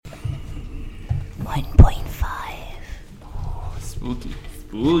1.5. Oh, spooky.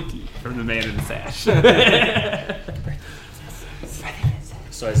 Spooky. From the man in the sash.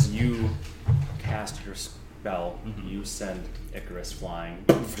 So as you cast your spell, you send Icarus flying.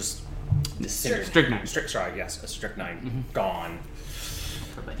 Just Strychnine. A strychnine gone.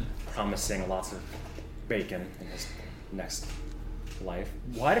 Promising lots of bacon in his next life.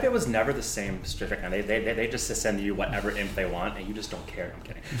 What if it was never the same strychnine? They just send you whatever imp they want, and you just don't care. I'm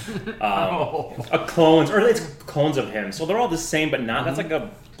kidding. A clones, or it's clones of him. So they're all the same, but not. That's like a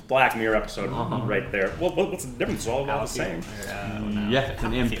Black Mirror episode right there. Well, what's the difference? It's all about the same. Yeah, it's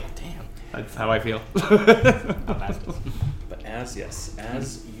an imp. Damn. That's how I feel. But as you as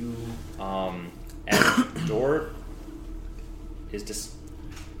the door is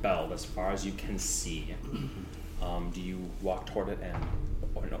dispelled as far as you can see, do you walk toward it and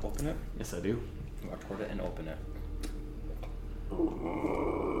open it? Yes, I do. You walk toward it and open it.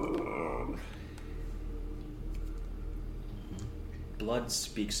 Blood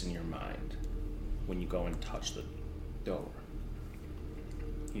speaks in your mind when you go and touch the door.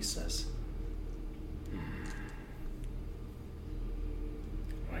 He says,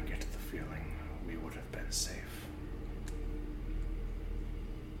 I get the feeling we would have been safe.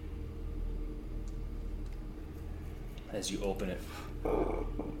 As you open it,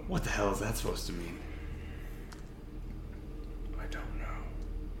 What the hell is that supposed to mean? I don't know.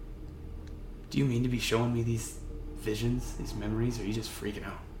 Do you mean to be showing me these visions, these memories, or are you just freaking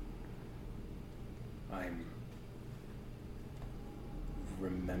out? I'm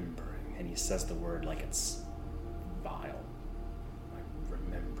remembering, and he says the word like it's vile. I'm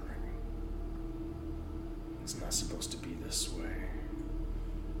remembering. It's not supposed to be this way.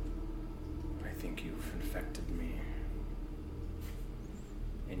 I think you've infected me.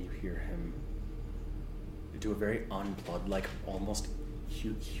 And you hear him do a very unblood-like, almost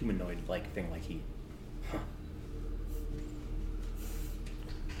humanoid-like thing, like he...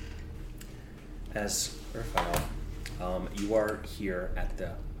 As Urfael, you are here at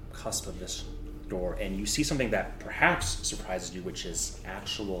the cusp of this door, and you see something that perhaps surprises you, which is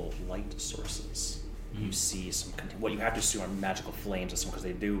actual light sources. You see some what you have to assume are magical flames, because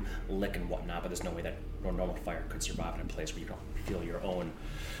they do lick and whatnot, but there's no way that normal fire could survive in a place where you don't feel your own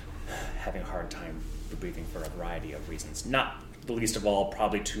having a hard time breathing for a variety of reasons. Not the least of all,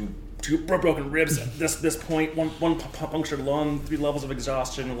 probably two broken ribs at this point, one punctured lung, 3 levels of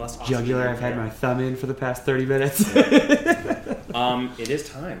exhaustion, less oxygen. Jugular, I've had my thumb in for the past 30 minutes. It is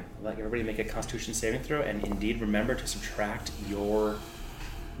time. Let everybody make a Constitution saving throw, and indeed remember to subtract your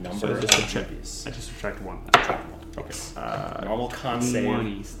number of GPs. I just subtract 1. Okay. Normal con save.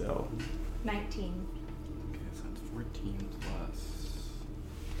 20 still. 19. Okay, so that's 14 plus.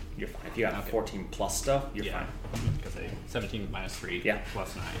 You're fine. If you got 14 plus stuff, you're fine. Because 17 minus 3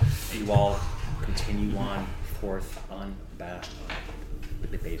 plus 9. You all continue on forth unabashed,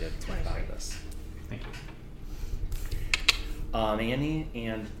 debated by this. Thank you. Annie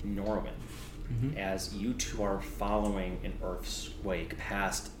and Norman, as you two are following in Earth's wake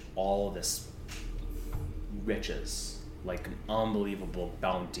past all this riches, like an unbelievable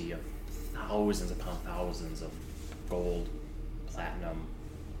bounty of thousands upon thousands of gold, platinum,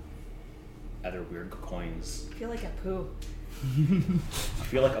 other weird coins. I feel like a poo. You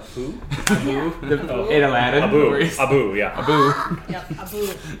feel like a poo? In Aladdin? Abu, yeah. Abu. Yep, a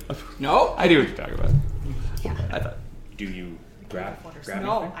boo. No? I do what you're talking about. Yeah. I thought. Do you grab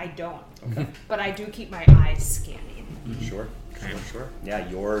No, anything? I don't. Okay. But I do keep my eyes scanning. Sure. Yeah,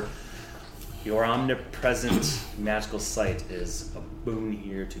 your omnipresent magical sight is a boon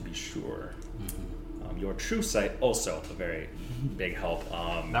here to be sure. Your true sight also a very big help.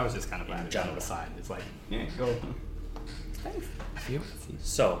 That was just kind of on the side. It's like, Yeah, go. Thanks.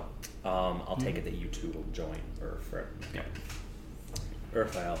 So, I'll take it that you two will join Urf. Yeah.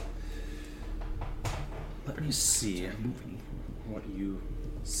 Urfael. Let me see what you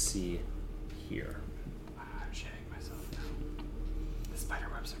see here. I'm shitting myself now. The spider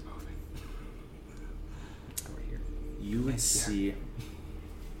webs are moving. Over here. You would see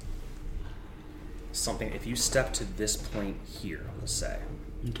something. If you step to this point here, we'll say,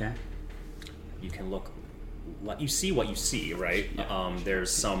 Okay. you can look. You see what you see, right? Yeah. There's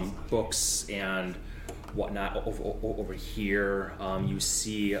some books and whatnot over here. You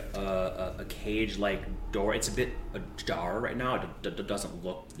see a cage-like door. It's a bit ajar right now. It doesn't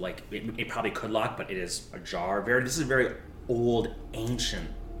look like it probably could lock, but it is ajar. This is a very old,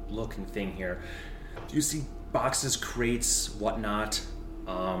 ancient-looking thing here. You see boxes, crates, whatnot.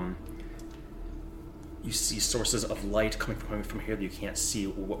 You see sources of light coming from here that you can't see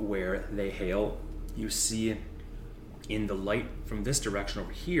where they hail. You see in the light from this direction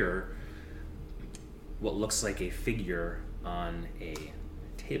over here what looks like a figure on a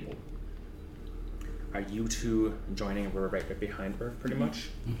table. Are you two joining her right behind her, pretty much?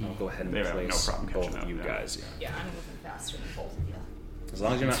 Mm-hmm. I'll go ahead and They have place no problem both catching of up, you yeah. guys. Yeah. Yeah, I'm moving faster than both of you. As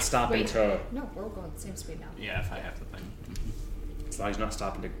long as you're not stopping to. No, we're going the same speed now. Yeah, if I have the thing. As long as you're not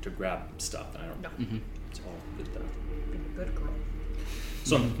stopping to grab stuff, then I don't. No. Mm-hmm. It's all good then. Be a good girl.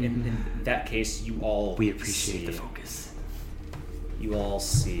 So in that case, you all We appreciate the see- focus. You all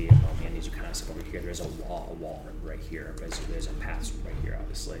see. Oh man, as you kind of step over here, there's a wall right here. There's a path right here.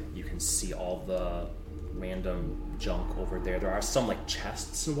 Obviously, you can see all the random junk over there. There are some like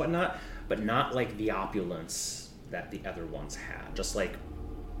chests and whatnot, but not like the opulence that the other ones had. Just like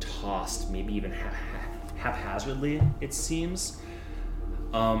tossed, maybe even haphazardly, it seems.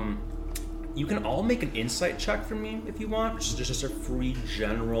 You can all make an insight check for me if you want, which is just a free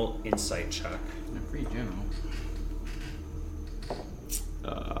general insight check. Pretty general.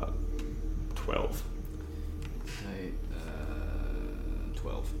 12.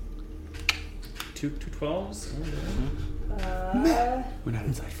 12. Two 12s? We're not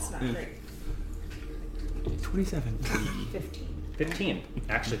It's insightful. not great. 27. 15. 15.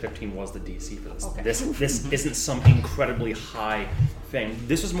 Actually, 15 was the DC for this. Okay. This isn't some incredibly high thing.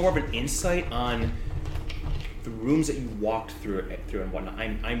 This was more of an insight on the rooms that you walked through and whatnot.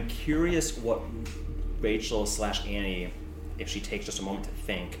 I'm curious what Rachel / Annie, if she takes just a moment to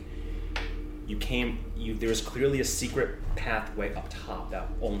think. There was clearly a secret pathway up top that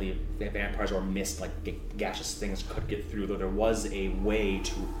only the vampires or mist, like gaseous things, could get through. Though there was a way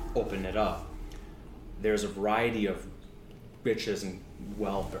to open it up. There's a variety of riches and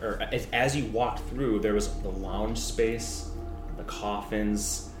wealth. Or as you walked through, there was the lounge space, the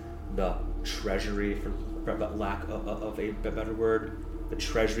coffins, the treasury, for lack of a better word. The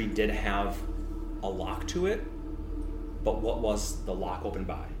treasury did have a lock to it, but what was the lock opened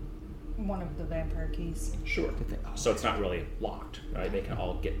by? One of the vampire keys. Sure. So it's not really locked, right? They can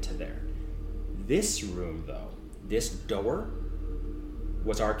all get to there. This room, though, this door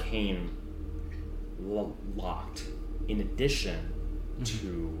was arcane locked, in addition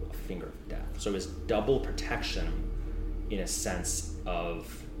to a finger of death. So it was double protection in a sense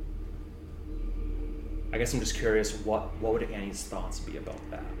of... I guess I'm just curious, what would Annie's thoughts be about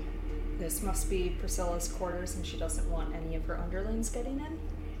that? This must be Priscilla's quarters and she doesn't want any of her underlings getting in.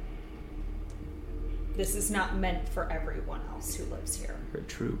 This is not meant for everyone else who lives here. Her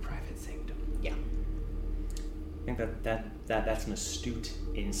true private sanctum. Yeah. I think that's an astute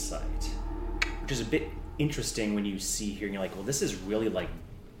insight, which is a bit interesting when you see here and you're like, well, this is really like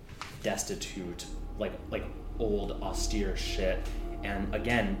destitute, like old austere shit. And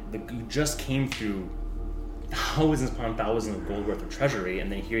again, you just came through thousands upon thousands of gold worth of treasury, and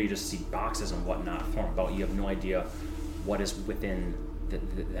then here you just see boxes and whatnot formed about. You have no idea what is within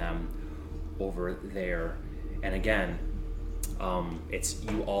them over there. And again,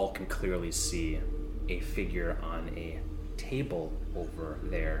 you all can clearly see a figure on a table over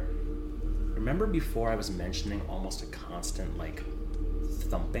there. Remember before I was mentioning almost a constant like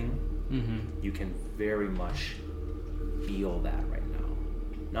thumping? Mm-hmm. You can very much feel that right now.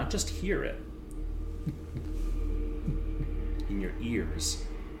 Not just hear it in your ears,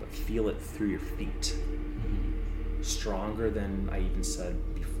 but feel it through your feet. Mm-hmm. Stronger than I even said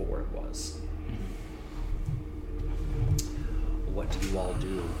before it was. Mm-hmm. What do you all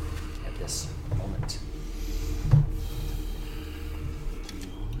do at this moment?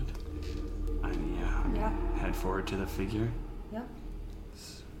 Yeah. Head forward to the figure. Yeah.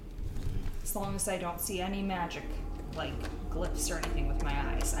 As long as I don't see any magic, like glyphs or anything with my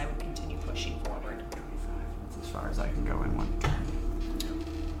eyes, I would continue pushing forward. 25. That's as far as I can go in one turn.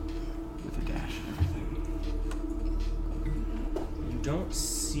 With a dash and everything. You don't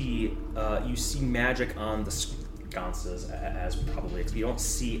see, you see magic on the sconces as probably, you don't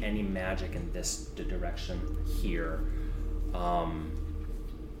see any magic in this direction here.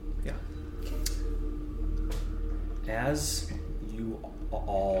 Yeah. As you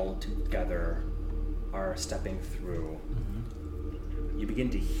all together are stepping through, you begin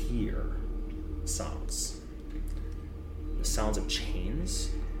to hear sounds. The sounds of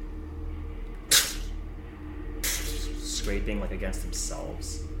chains scraping like against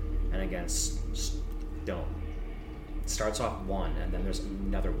themselves and against stone. It starts off one, and then there's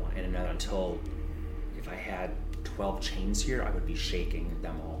another one, and another, until if I had 12 chains here, I would be shaking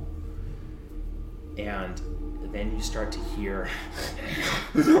them all. And then you start to hear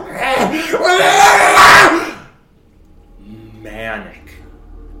manic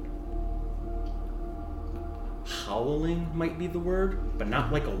howling, might be the word, but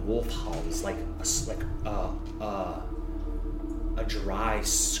not like a wolf howl. It's like a dry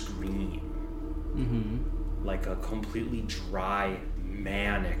scream. like a completely dry,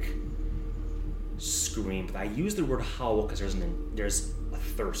 manic scream. But I use the word howl because there's a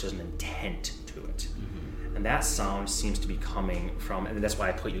thirst, there's an intent to it. And that sound seems to be coming from, and that's why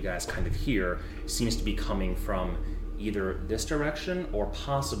I put you guys kind of here, seems to be coming from either this direction or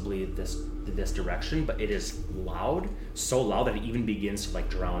possibly this direction, but it is loud, so loud that it even begins to like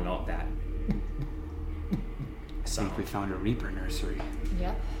drown out that I sound. think we found a Reaper nursery.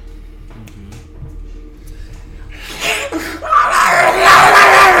 Yep.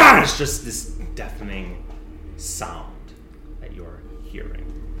 It's just this deafening sound that you're hearing.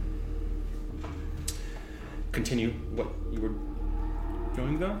 Continue what you were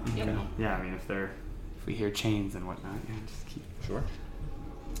doing though? Yep. Okay. Yeah, I mean, if we hear chains and whatnot, yeah, just keep. Sure.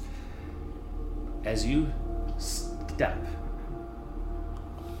 As you step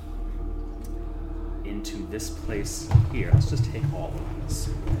into this place here, let's just take all of this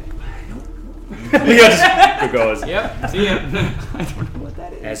away. Yeah, just goes. Yep, see ya. I don't know what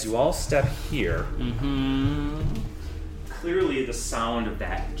that is. As you all step here, clearly the sound of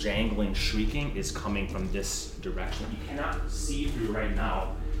that jangling shrieking is coming from this direction. You cannot see through right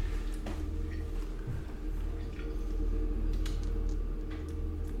now.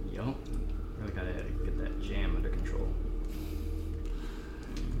 Yup. Really gotta get that jam under control.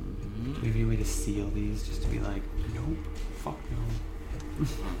 Do we have any way to seal these just to be like, nope, fuck no?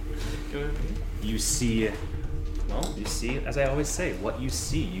 You see, as I always say, what you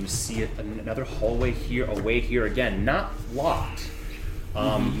see. You see another hallway here, a way here again, not locked.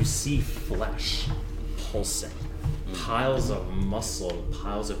 You see flesh pulsing, piles of muscle,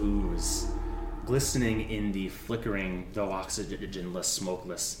 piles of ooze, glistening in the flickering, though oxygenless,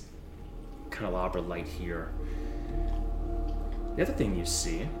 smokeless candelabra light here. The other thing you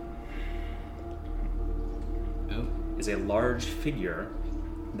see is a large figure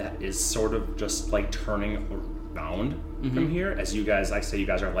that is sort of just like turning around from here as you guys, you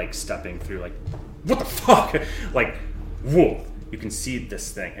guys are like stepping through, like, what the fuck? Like, whoa, you can see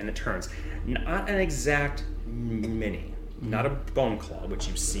this thing and it turns. Not an exact mini, not a bone claw, which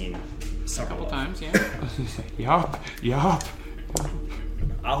you've seen several Times, yeah. Yup.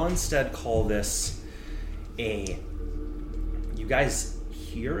 I'll instead call this you guys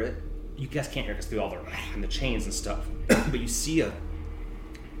hear it? You guys can't hear it because through all the chains and stuff, but you see a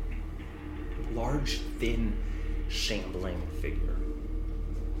large, thin, shambling figure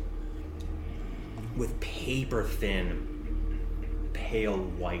with paper-thin, pale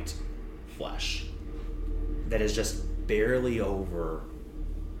white flesh that is just barely over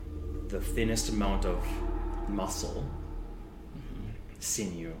the thinnest amount of muscle,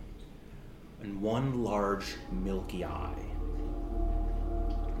 sinew, and one large milky eye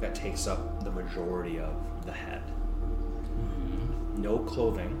that takes up the majority of the head. No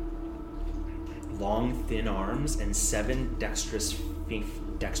clothing, long thin arms, and 7 dexterous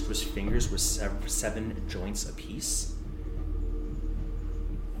fingers with 7 joints apiece.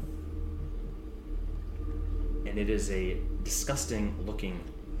 And it is a disgusting looking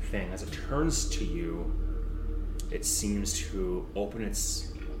thing. As it turns to you, it seems to open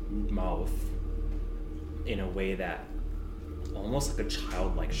its mouth in a way that almost like a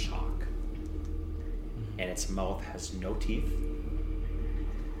childlike shock. And its mouth has no teeth,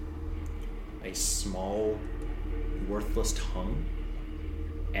 a small, worthless tongue,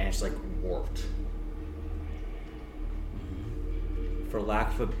 and it's like warped. For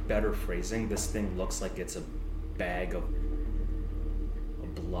lack of a better phrasing, this thing looks like it's a bag of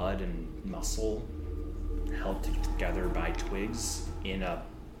blood and muscle held together by twigs in a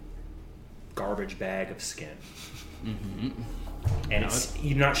garbage bag of skin. And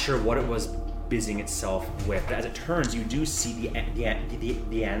you're not sure what it was busying itself with, but as it turns, you do see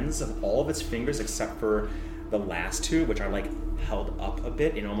the ends of all of its fingers except for the last 2, which are like held up a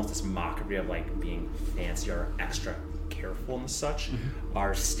bit in almost this mockery of like being fancy or extra careful and such,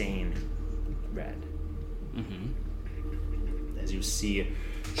 are stained red. As you see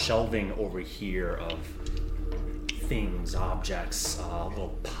shelving over here of things, objects,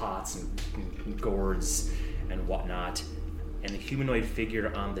 little pots and gourds and whatnot, and the humanoid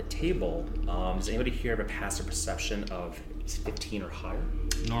figure on the table. Does anybody here have a passive perception of 15 or higher?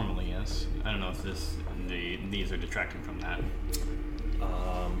 Normally, yes. I don't know if these are detracting from that.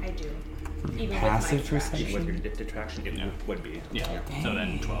 I do. Even Passive with my perception? With your detraction, it would be. Yeah. So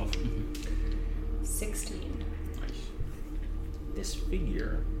then 12. 16. This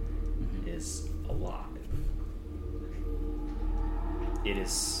figure is alive. It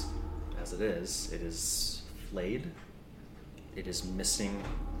is, as it is flayed. It is missing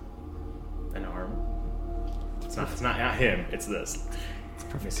an arm. It's not him, it's this. It's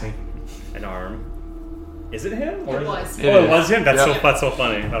perfect Missing an arm. Is it him? Or It is was. It? Oh, it was him? That's Yeah. so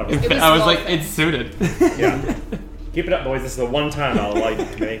funny. I thought it was It was I was well like, fit. it's suited. Yeah. Keep it up, boys. This is the one time I'll allow you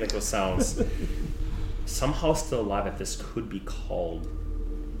to make those sounds. Somehow still alive that this could be called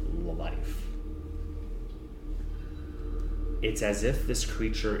life. It's as if this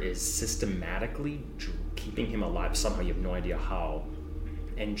creature is systematically keeping him alive somehow, you have no idea how,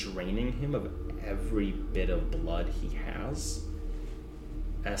 and draining him of every bit of blood he has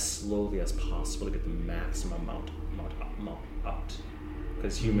as slowly as possible to get the maximum amount out.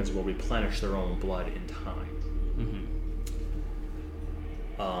 Because humans will replenish their own blood in time.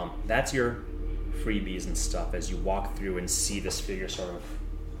 That's your freebies and stuff as you walk through and see this figure sort of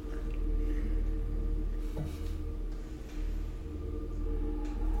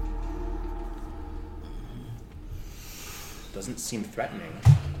doesn't seem threatening.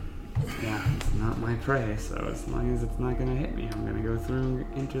 Yeah, it's not my prey, so as long as it's not gonna hit me, I'm gonna go through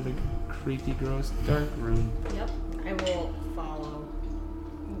into the creepy, gross, dark room. Yep, I will follow.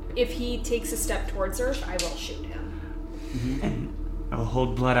 If he takes a step towards Earth, I will shoot him. And I will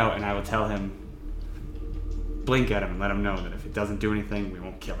hold blood out and I will tell him, blink at him and let him know that if it doesn't do anything, we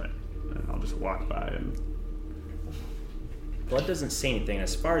won't kill it. And I'll just walk by and... Blood doesn't say anything.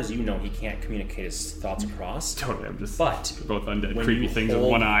 As far as you know, he can't communicate his thoughts across. Totally, I'm just... But We're both undead, when creepy you things with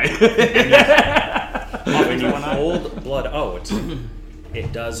hold- one eye. when you hold blood out,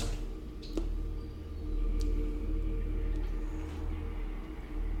 it does.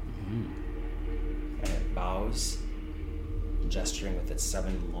 And it bows, gesturing with its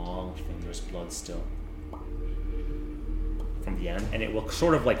 7 long fingers, blood still from the end, and it will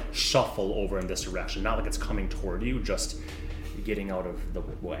sort of like shuffle over in this direction, not like it's coming toward you, just getting out of the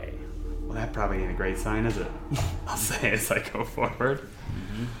way. Well, that probably ain't a great sign, is it? I'll say as I go forward.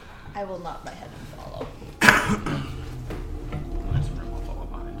 I will nod my head and follow. Nice room, I'll follow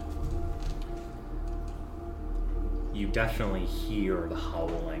behind. You definitely hear the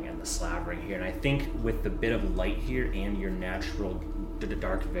howling and the slavering here, and I think with the bit of light here and your natural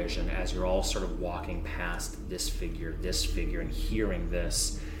dark vision, as you're all sort of walking past this figure, and hearing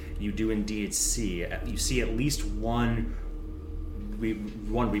this, you do indeed see at least one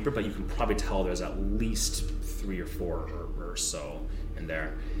Reaper, but you can probably tell there's at least 3 or 4 or so in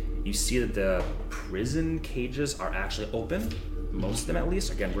there. You see that the prison cages are actually open, most of them at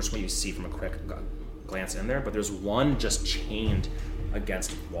least. Again, just what you see from a quick glance in there, but there's one just chained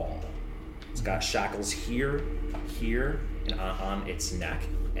against a wall. It's got shackles here, and on its neck.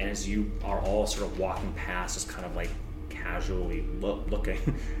 And as you are all sort of walking past, just kind of like casually looking,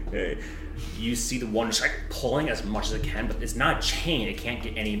 you see the one just like pulling as much as it can, but it's not chained. It can't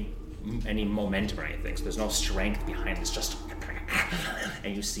get any momentum or anything, so there's no strength behind it. It's just,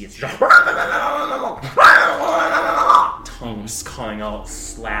 and you see it's just tongues calling out,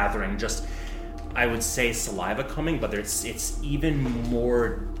 slathering, just, I would say saliva coming, but it's even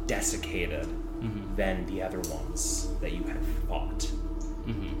more desiccated than the other ones that you have fought.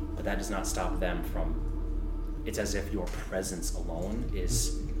 But that does not stop them from, it's as if your presence alone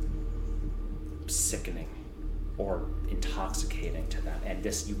is sickening or intoxicating to them. And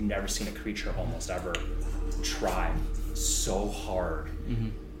this, you've never seen a creature almost ever try so hard.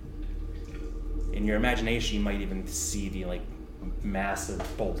 In your imagination, you might even see the like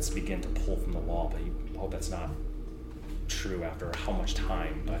massive bolts begin to pull from the wall, but you hope that's not true after how much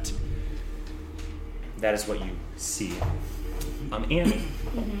time, but that is what you see. Annie,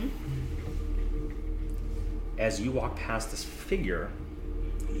 as you walk past this figure,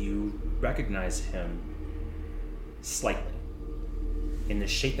 you recognize him slightly. In the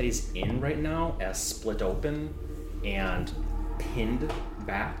shape that he's in right now, as split open and pinned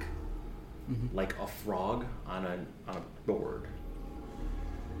back like a frog on a board.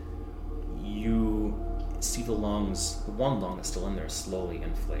 You see the lungs, the one lung that's still in there, slowly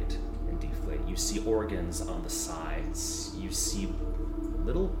inflate and deflate. You see organs on the sides. You see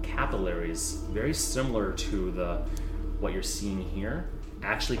little capillaries, very similar to what you're seeing here,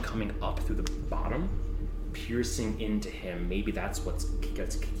 actually coming up through the bottom, piercing into him. Maybe that's what's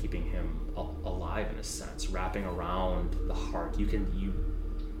keeping him alive in a sense, wrapping around the heart.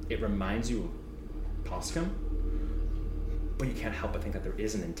 It reminds you of Poskum, but you can't help but think that there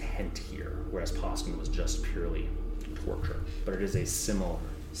is an intent here, whereas Poskum was just purely torture. But it is a similar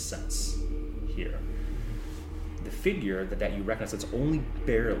sense here. The figure that you recognize that's only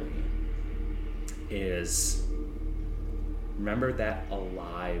barely is, remember that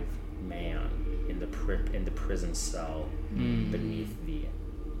alive man in the prison cell beneath the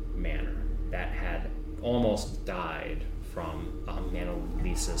manor that had almost died from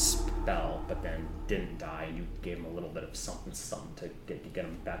Manalisa's spell, but then didn't die. You gave him a little bit of something to get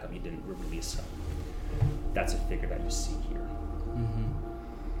him back up. You didn't release him. That's a figure that you see here. Mm-hmm.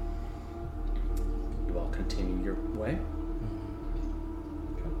 You all continue your way.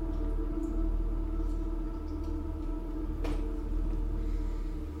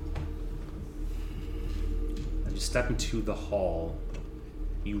 As you step into the hall,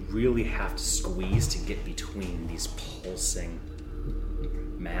 you really have to squeeze to get between these pulsing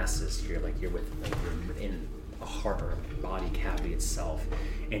masses here, like you're within a heart or a body cavity itself,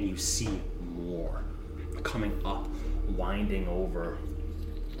 and you see more coming up, winding over.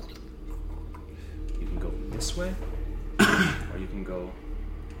 You can go this way, or you can go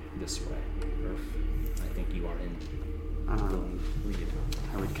this way. Urf, I think you are in lead.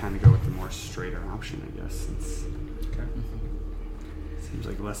 I would kind of go with the more straighter option, I guess, since Okay. seems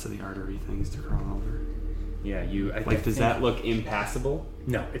like less of the artery things to crawl over. Yeah, Does that look impassable?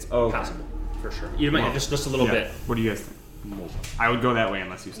 No, it's Okay. passable for sure. You might just a little Yeah. bit. What do you guys think? I would go that way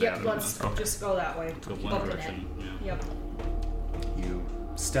unless you say Yep, otherwise. let's just go that way. Go one Booking direction. it. Yeah. Yep. You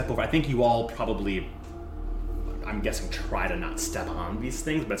step over. I think you all probably, I'm guessing, try to not step on these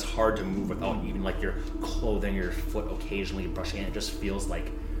things, but it's hard to move without even like your clothing, your foot occasionally brushing, and it just feels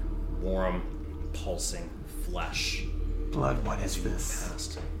like warm, pulsing flesh. Blood, what as is you move this?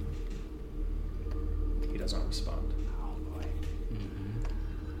 past. He does not respond. Oh boy.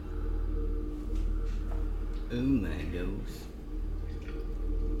 Oh my goes.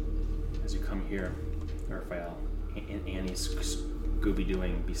 As you come here, Raphael, Annie's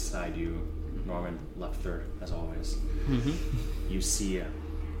Scooby-Dooing beside you, Norman left third, as always. Mm-hmm. You see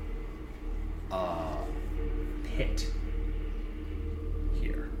a pit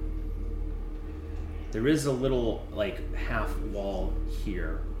here. There is a little, like, half wall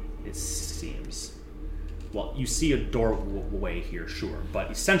here, it seems. Well, you see a doorway here, sure, but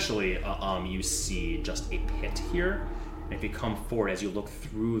essentially, you see just a pit here. And if you come forward, as you look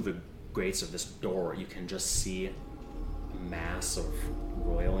through the grates of this door, you can just see a mass of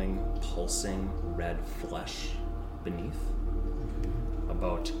roiling, pulsing red flesh beneath.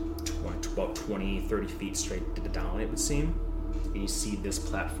 About 20, 30 feet straight down, it would seem. And you see this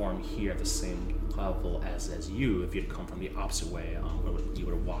platform here at the same level as you. If you'd come from the opposite way, you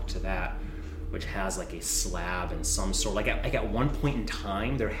would have walked to that, which has like a slab and some sort. Like at one point in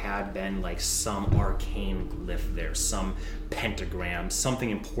time, there had been like some arcane glyph there, some pentagram, something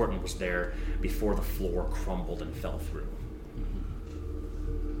important was there before the floor crumbled and fell through.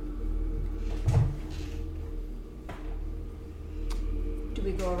 Do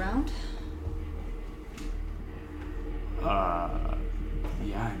we go around?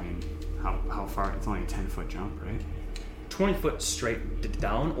 Yeah, I mean, how far? It's only a 10-foot jump, right? 20 foot straight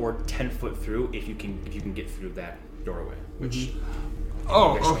down, or 10 foot through if you can get through that doorway. Which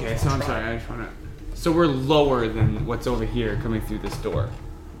Oh, okay. So I'm sorry. I just want to. So we're lower than what's over here coming through this door.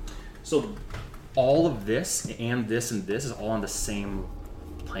 so all of this and this is all on the same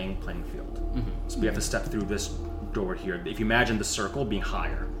playing field. So we have to step through this door here. If you imagine the circle being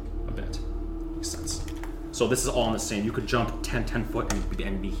higher a bit, makes sense. So this is all on the same. You could jump 10 foot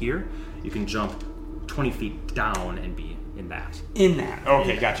and be here. You can jump 20 feet down and be in that. In that.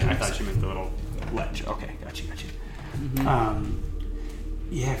 Okay, gotcha. I thought you meant the little ledge. Okay, gotcha.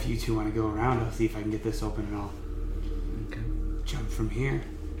 Yeah, if you two want to go around, I'll see if I can get this open and I'll jump from here.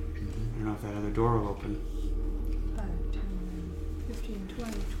 I don't know if that other door will open. 5, 10, 15,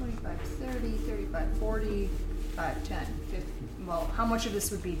 20, 25, 30, 35, 40, 5, 10, 50. Well, how much of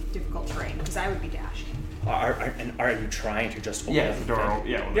this would be difficult terrain? Because I would be dashing. Are you trying to just open Yeah, it? the door.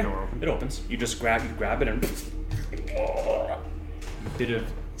 The door open. It opens. You just grab it and bit of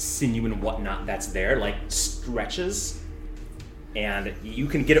sinew and whatnot that's there, like stretches, and you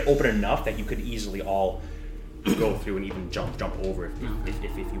can get it open enough that you could easily all go through and even jump over if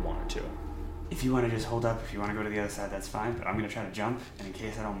you wanted to. If you want to just hold up, if you want to go to the other side, that's fine. But I'm going to try to jump, and in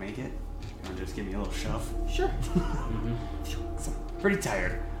case I don't make it, you'll just give me a little shove. Sure. So I'm pretty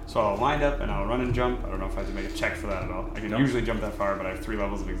tired. So I'll wind up and I'll run and jump. I don't know if I have to make a check for that at all. I can usually jump that far, but I have 3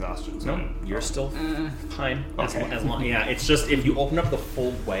 levels of exhaustion. So No, you're still fine. Okay. As long, yeah, it's just if you open up the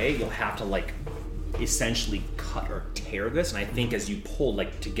full way, you'll have to like essentially cut or tear this. And I think as you pull,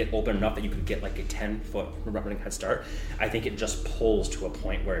 like to get open enough that you could get like a 10-foot running head start, I think it just pulls to a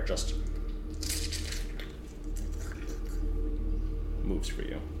point where it just moves for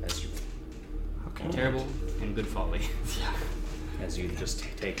you as you Terrible and good folly. as you just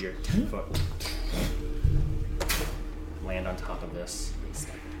take your 10-foot, land on top of this.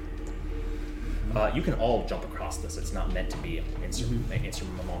 You can all jump across this. It's not meant to be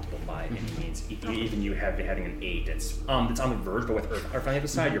insurmountable by any means. Even you having an 8, it's on the verge, but with Earth on the other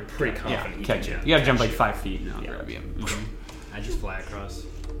side, you're pretty confident. Yeah, catch you. You gotta jump like 5 feet and I'll grab you. I just fly across.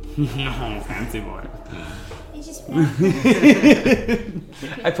 No, fancy boy. It's just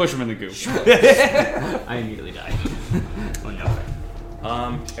I push him in the goop. I immediately die. Oh no.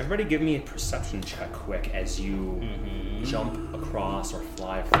 Everybody give me a perception check quick as you jump across or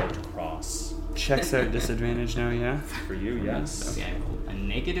float across. Checks are at disadvantage now, yeah? For you, yes. Okay, a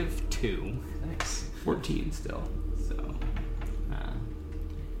 -2. Nice. 14 still. So,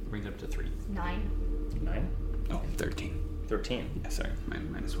 brings up to 3. 9. 9? Oh, 13. 13. Yeah, sorry,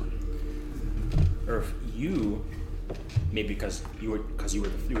 -1. Earth, you maybe because you were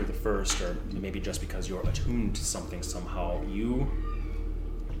the first, or maybe just because you're attuned to something somehow.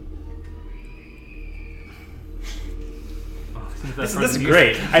 This is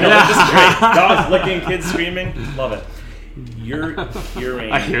great. I know this is great. Dogs licking, kids screaming, love it. You're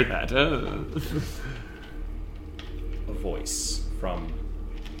hearing. I hear that. A voice from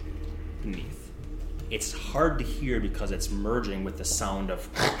beneath. It's hard to hear because it's merging with the sound of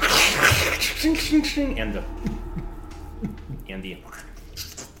and the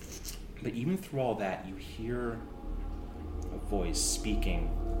but even through all that you hear a voice speaking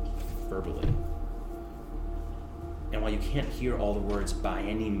verbally. And while you can't hear all the words by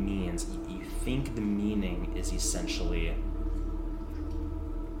any means, you think the meaning is essentially,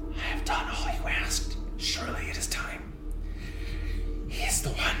 I have done all you asked. Surely it is time. He is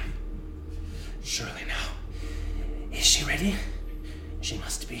the one. Surely now. Is she ready? She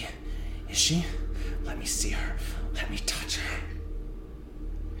must be. Is she? Let me see her. Let me touch her.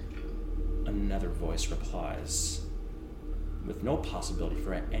 Another voice replies, with no possibility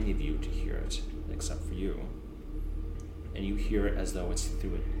for any of you to hear it, except for you. And you hear it as though it's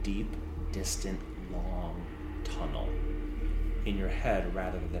through a deep, distant, long tunnel in your head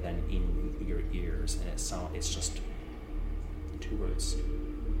rather than in your ears. And it's just 2 words.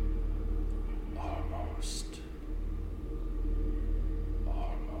 Almost.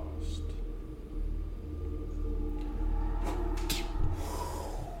 Almost.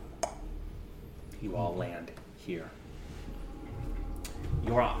 You all land here. I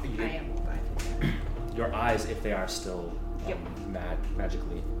am 5. Your eyes, if they are still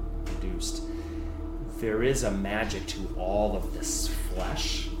magically produced, there is a magic to all of this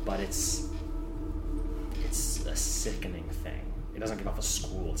flesh, but it's a sickening thing. It doesn't give off a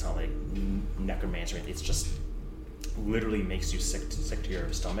school. It's not like necromancy. It's just literally makes you sick to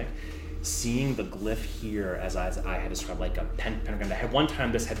your stomach. Seeing the glyph here, as I had described, like a pentagram. At one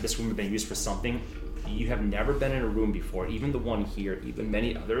time, this room had been used for something. You have never been in a room before, even the one here, even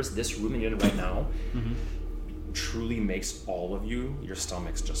many others. This room that you're in right now truly makes all of you, your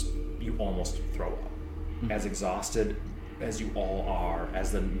stomachs you almost throw up. As exhausted as you all are,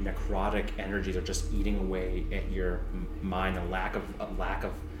 as the necrotic energies are just eating away at your mind, a lack of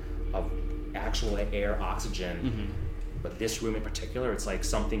actual air, oxygen. But this room in particular, it's like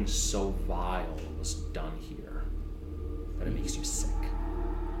something so vile was done here that it makes you sick.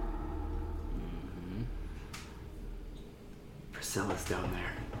 Priscilla's down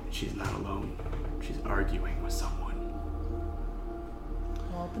there. She's not alone. She's arguing with someone.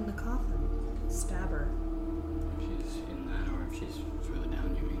 I'll open the coffin. Stab her. If she's in that, or if she's further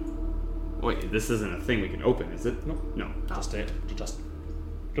down, you mean? Wait, this isn't a thing we can open, is it? Nope. No. Just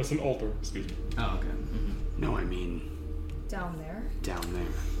an altar, excuse me. Oh, okay. No, I mean Down there. down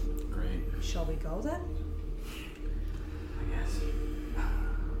there. Great. Shall we go then? I guess.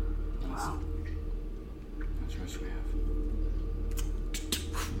 Wow. That's what we have.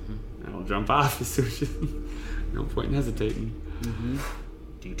 I'll jump off as soon as no point in hesitating.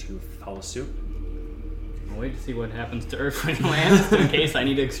 Do you two follow suit? I'll wait to see what happens to Earth when he lands, in case I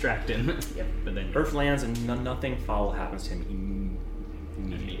need to extract him. Yep. But then Earth lands and nothing foul happens to him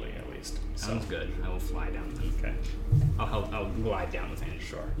immediately, at least. sounds good. I will fly down with him. Okay. I'll glide down with him.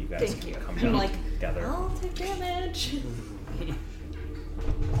 Sure. You guys Thank can you. come I'm down like, together. I'll take damage.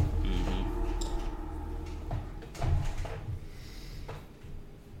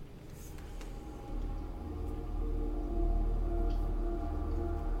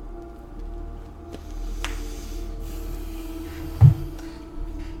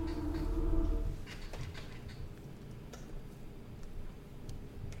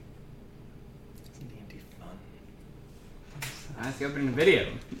 That's the opening video.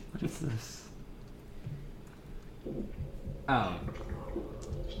 What is this?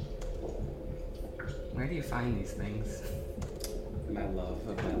 Where do you find these things? My love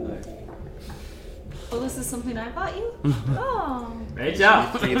of my life. Oh, this is something I bought you? Oh. Great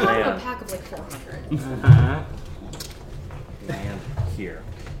job. You I have a land, pack of like 400. land here.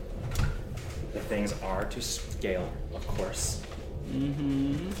 The things are to scale, of course.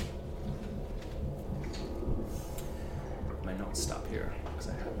 Mm-hmm. My notes stop here because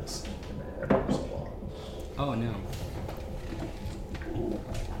I have this in my head. There's a wall. Oh no.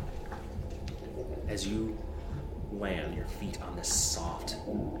 As you land your feet on this soft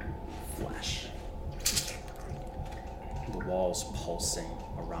flesh, the walls pulsing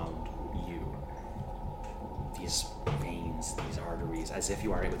around you, these veins, these arteries, as if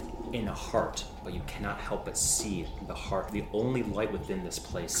you are in a heart, but you cannot help but see the heart. The only light within this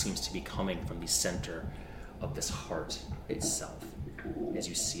place seems to be coming from the center of this heart itself, as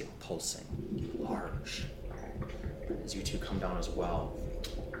you see it pulsing, large. As you two come down as well,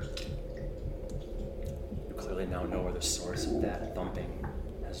 you clearly now know where the source of that thumping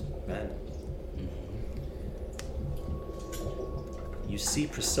has been. You see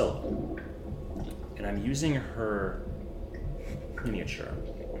Priscilla, and I'm using her miniature,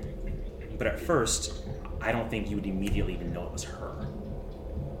 but at first, I don't think you would immediately even know it was her.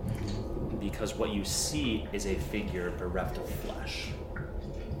 Because what you see is a figure bereft of flesh.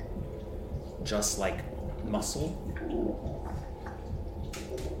 Just like muscle,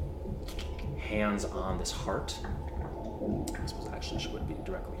 hands on this heart. I suppose actually she would be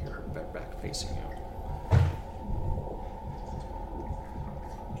directly here, her back facing you.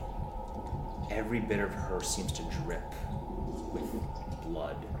 Every bit of her seems to drip with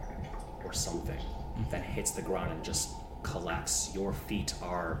blood or something that hits the ground and just collects. Your feet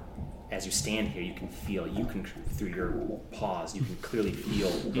are, as you stand here, you can feel, through your paws, you can clearly feel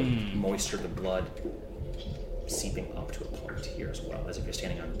the moisture of the blood seeping up to a point here as well, as if you're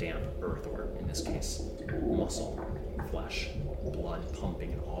standing on damp earth, or in this case, muscle, flesh, blood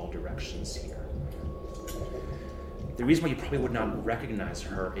pumping in all directions here. The reason why you probably would not recognize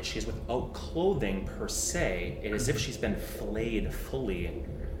her is she's without clothing per se. It is as if she's been flayed fully,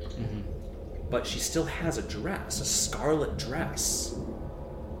 but she still has a dress, a scarlet dress.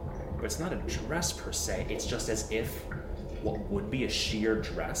 But it's not a dress per se, it's just as if what would be a sheer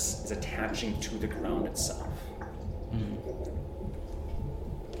dress is attaching to the ground itself.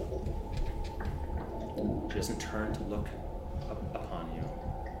 She doesn't turn to look upon you.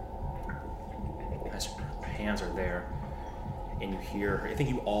 As her hands are there, and you hear her, I think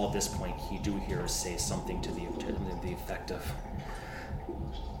you all at this point, you do hear her say something to the effect of,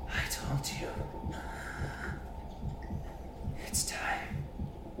 I told you. It's time.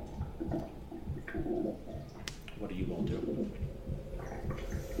 What do you all do?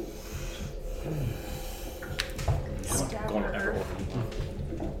 Stab Going her. whatever order you want.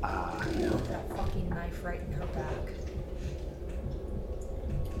 Put that fucking knife right in her back.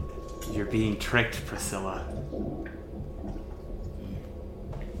 You're being tricked, Priscilla.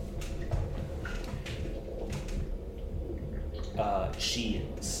 She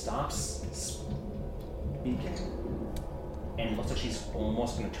stops speaking and looks like she's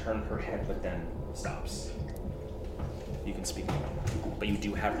almost going to turn her head, but then stops. You can speak, but you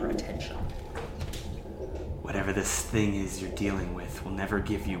do have her attention. Whatever this thing is you're dealing with will never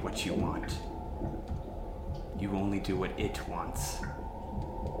give you what you want. You only do what it wants.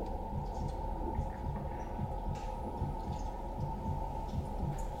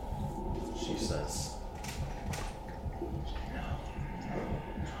 She says,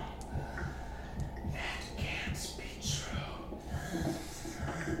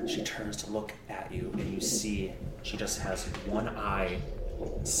 she turns to look at you, and you see she just has one eye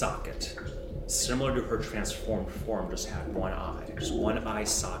socket. Similar to her transformed form, just had one eye. Just one eye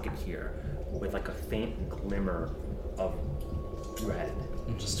socket here, with like a faint glimmer of red,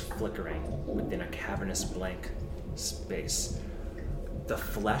 just flickering within a cavernous blank space. The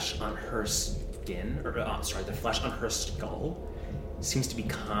flesh on her skin, the flesh on her skull seems to be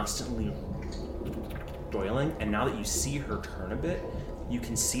constantly roiling, and now that you see her turn a bit, you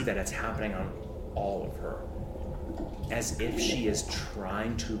can see that it's happening on all of her. As if she is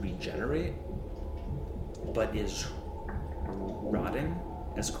trying to regenerate, but is rotting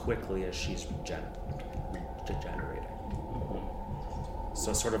as quickly as she's regenerating.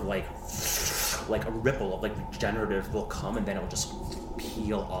 So sort of like a ripple of like regenerative will come, and then it'll just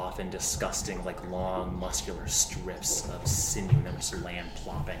peel off in disgusting, like long muscular strips of sinew, and then just land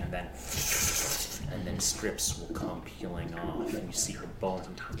plopping, and then strips will come peeling off, and you see her bones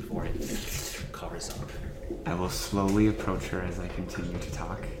sometimes before it covers up. I will slowly approach her as I continue to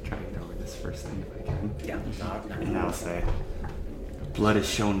talk, try to get over this first thing if I can. Yeah, And I'll say, blood has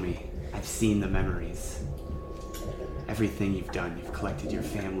shown me. I've seen the memories. Everything you've done, you've collected your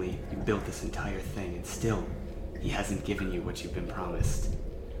family, you built this entire thing, and still, he hasn't given you what you've been promised.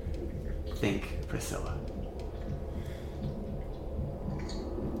 Think, Priscilla.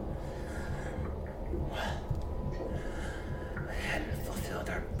 I hadn't fulfilled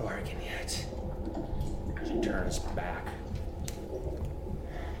our bargain yet. She turns back.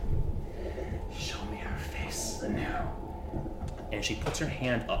 Show me her face anew. And she puts her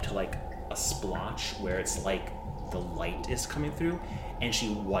hand up to like a splotch where it's like the light is coming through, and she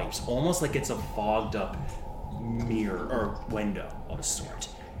wipes, almost like it's a fogged up mirror or window of a sort.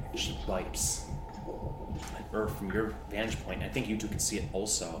 She wipes. Or from your vantage point, I think you two can see it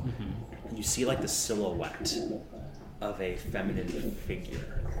also. You see like the silhouette of a feminine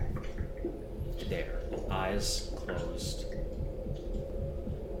figure there, eyes closed.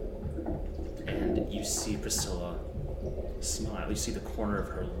 And you see Priscilla smile. You see the corner of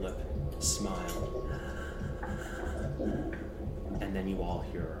her lip smile. And then you all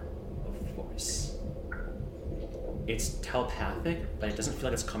hear a voice. It's telepathic, but it doesn't feel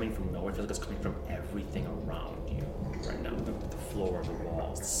like it's coming from nowhere. It feels like it's coming from everything around you right now. The floor, the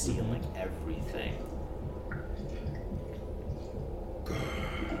walls, the ceiling, everything.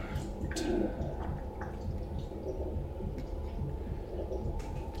 Good.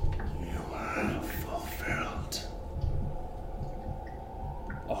 You are fulfilled.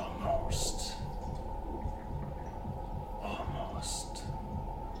 Almost. Almost.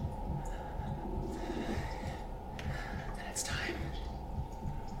 Then it's time.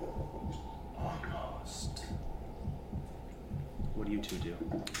 Almost. What do you two do?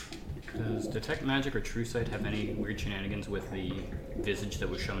 Does Detect Magic or True Sight have any weird shenanigans with the visage that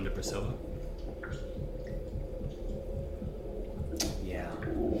was shown to Priscilla? Yeah.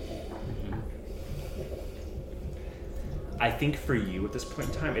 I think for you at this point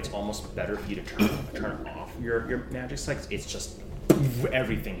in time, it's almost better for you to turn off your magic sight. It's just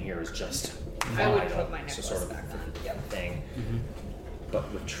everything here is just I would wide put open. my It's necklace sort of back on. thing. But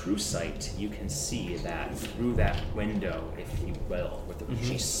with True Sight, you can see that through that window, if you will, with the,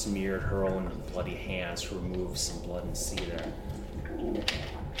 she smeared her own bloody hands to remove some blood and see there.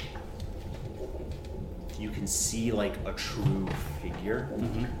 You can see like a true figure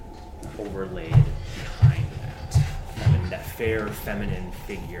overlaid behind that. And that fair feminine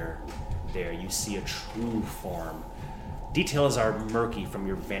figure there, you see a true form. Details are murky from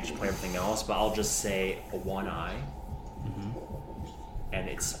your vantage point and everything else, but I'll just say one eye. And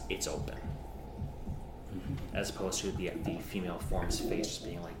it's open, as opposed to the female form's face just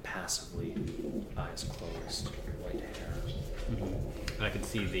being like passively eyes closed, white hair. I can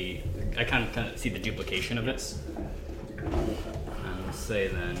see I kind of see the duplication of it. I'll say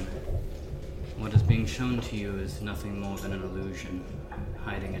then, what is being shown to you is nothing more than an illusion,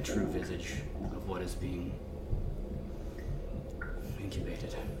 hiding a true visage of what is being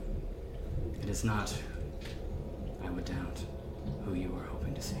incubated. It is not, I would doubt, who you were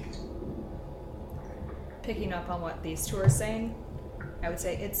hoping to see. Picking up on what these two are saying, I would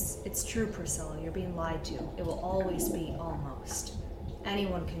say it's true, Priscilla. You're being lied to. It will always be almost.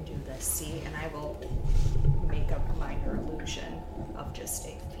 Anyone can do this, see? And I will make a minor illusion of just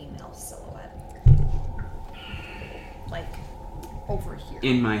a female silhouette. Like, over here.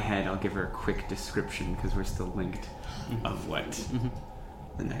 In my head, I'll give her a quick description, because we're still linked, of what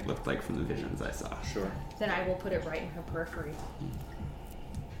the night looked like from the visions I saw. Sure. Then I will put it right in her periphery.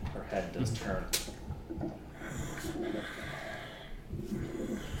 Her head does turn.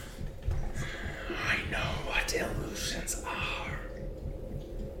 I know what illusions are.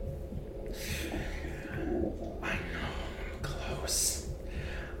 I know I'm close.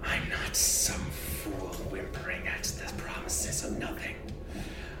 I'm not some fool whimpering at the promises of nothing.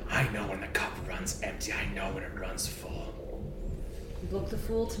 I know when the cup runs empty. I know when it runs full. You look the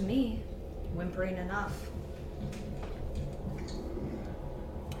fool to me. Whimpering enough.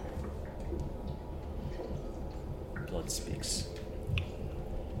 Blood speaks.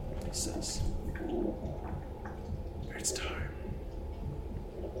 He says, it's time.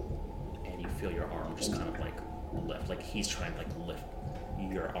 And you feel your arm just kind of like lift, like he's trying to like lift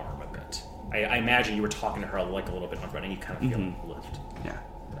your arm a bit. I imagine you were talking to her like a little bit on front and you kind of feel it lift. Yeah.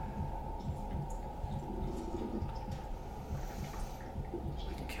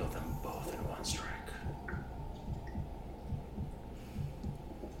 We can kill them both in one strike.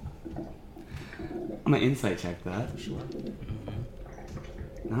 I'm gonna insight check that. Sure.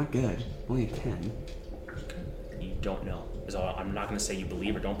 Not good. Only a 10. You don't know. So I'm not going to say you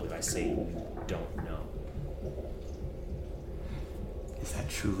believe or don't believe. I say you don't know. Is that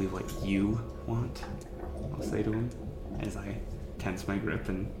truly what you want? I'll say to him as I tense my grip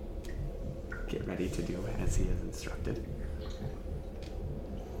and get ready to do as he is instructed.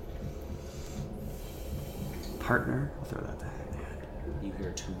 Partner, I'll throw that to him. You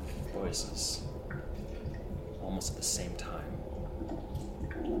hear two voices, almost at the same time.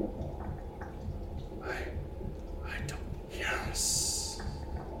 I don't hear us.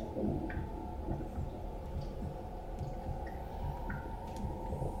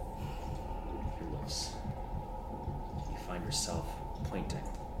 Your lips. You find yourself pointing.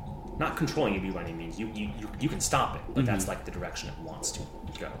 Not controlling you by any means. You can stop it, but that's like the direction it wants to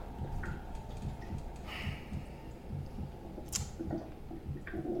go.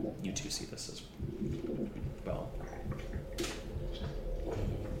 You two see this as well.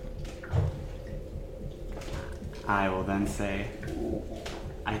 I will then say,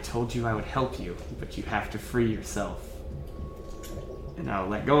 I told you I would help you, but you have to free yourself. And I'll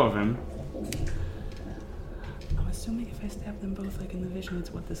let go of him. I'm assuming if I stab them both like in the vision,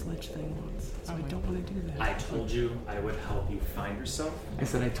 it's what this lich thing wants. So I don't want to do that. I told you I would help you find yourself. I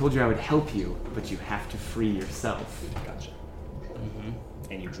said I told you I would help you, but you have to free yourself. Gotcha.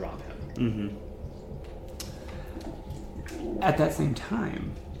 And you drop him. At that same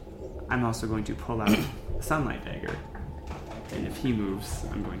time, I'm also going to pull out a sunlight dagger. And if he moves,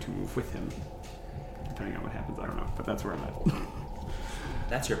 I'm going to move with him. Depending on what happens, I don't know. But that's where I'm at.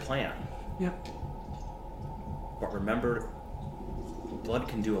 That's your plan. Yep. But remember, blood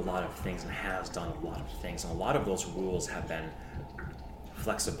can do a lot of things and has done a lot of things. And a lot of those rules have been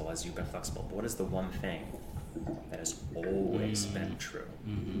flexible as you've been flexible. But what is the one thing that has always been true?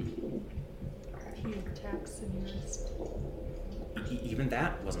 He attacks and yours. Even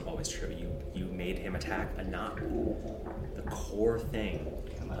that wasn't always true. You made him attack a not. The core thing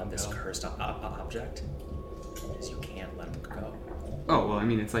of this cursed object is you can't let him go. Oh, well, I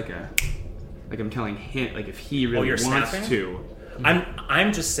mean, it's like I'm telling him, like if he really you're wants snapping? to.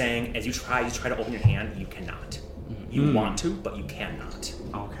 I'm just saying, as you try to open your hand, you cannot. You want to, but you cannot.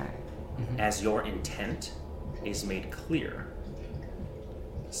 Okay. As your intent is made clear,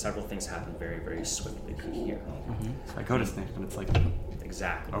 several things happen very, very swiftly here. So I go to snap, and it's like,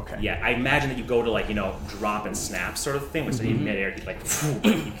 Exactly. Okay. Yeah, I imagine that you go to drop and snap sort of thing, which in midair you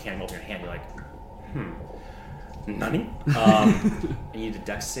you can't open your hand. You're like, Nani? And you need a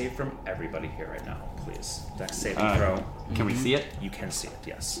dex save from everybody here right now, please. Dex saving throw. Can we see it? You can see it,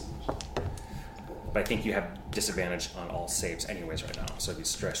 yes. But I think you have disadvantage on all saves anyways right now, so if you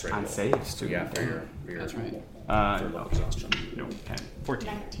stress right On saves, too? Yeah, for your That's right. for low exhaustion. No, 10. 14.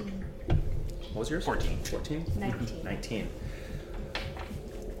 19. What was yours? 14. 14? 19. 19.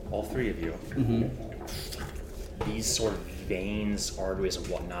 All three of you. These sort of veins, arteries, and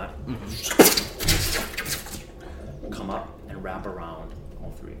whatnot come up and wrap around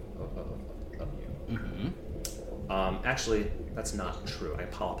all three of you. Actually, that's not true. I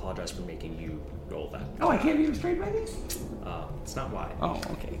apologize for making you roll that. Oh, I can't be restrained by these? It's not why. Oh,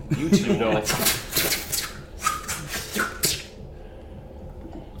 okay. You two know.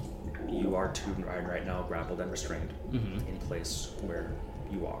 You are two right now grappled and restrained in place where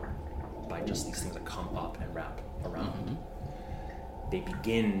you are by just these things that come up and wrap around. They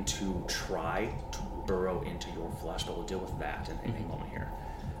begin to try to burrow into your flesh, but we'll deal with that in a moment here.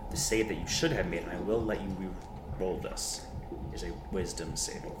 The save that you should have made, and I will let you re-roll this, is a wisdom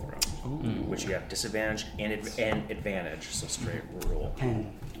saving throw, which you have disadvantage and advantage, so straight roll.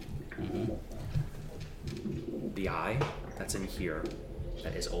 10. The eye that's in here,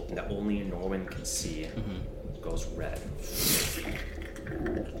 that is open, that only Norman can see, goes red.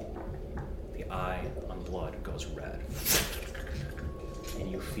 The eye on blood goes red. And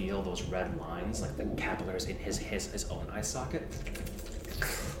you feel those red lines, like the capillaries in his own eye socket,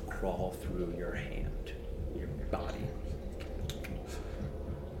 crawl through your hand, your body.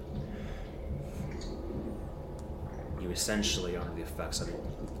 You essentially are under the effects of a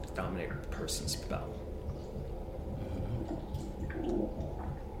dominator person spell.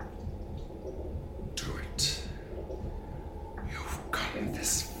 Do it. You've come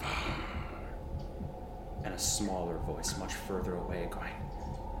this far. And a smaller voice, much further away, going,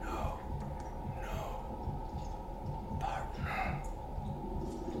 No, partner.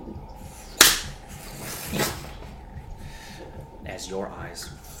 As your eyes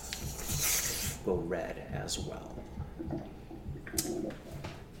go red as well. You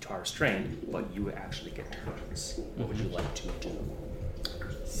are restrained, but you actually get turns. What would you like to do?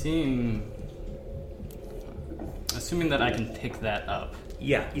 Assuming that I can pick that up.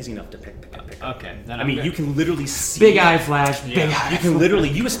 Yeah, easy enough to pick up. Okay, then I mean, you can literally see. Big eye flash, big eye. You can literally,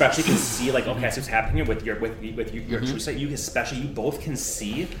 you especially can see, like, okay, so what's happening here with your true sight. You both can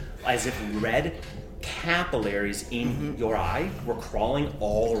see as if red capillaries in your eye were crawling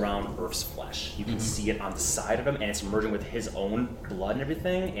all around Earth's flesh. You can see it on the side of him, and it's merging with his own blood and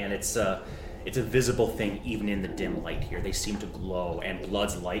everything, and it's a visible thing even in the dim light here. They seem to glow, and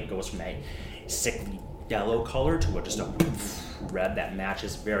blood's light goes from a sickly yellow color to just a red that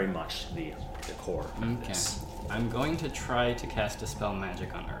matches very much the core of this. I'm going to try to cast Dispel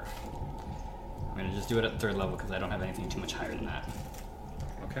Magic on Earth. I'm going to just do it at 3rd level because I don't have anything too much higher than that.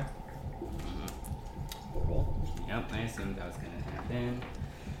 Okay. Roll. Yep, I assumed that was going to happen.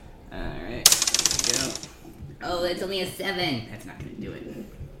 Alright, here we go. Oh, it's only a 7. That's not going to do it.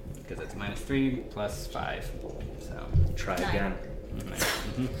 Because it's -3 plus 5. So, try again.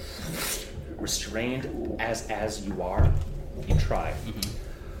 Restrained as you are, you try.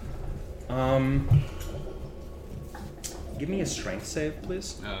 Give me a strength save,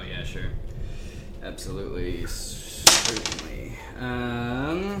 please. Oh, yeah, sure. Absolutely. Certainly.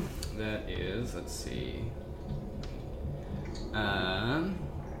 That is, let's see. 12.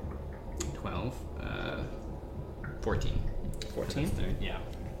 14. 14? Yeah.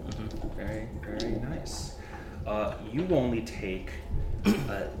 Very, very nice. You only take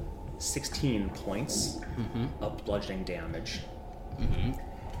 16 points of bludgeoning damage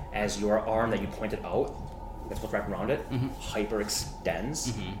as your arm that you pointed out, that's what's wrapped around it,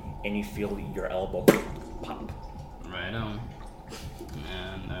 hyperextends, and you feel your elbow pop. Right on.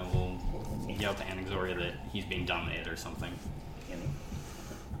 And I will yell to Anaxoria that he's being dominated or something.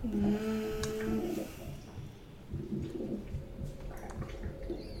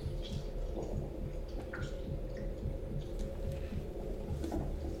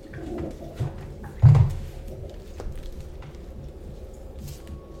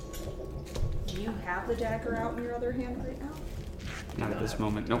 Do you have the dagger out in your other hand right now? Not at this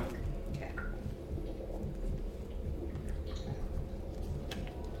moment, nope. Okay.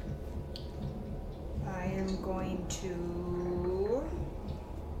 I am going to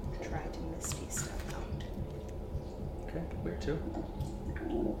try to Misty Step out. Okay, where to?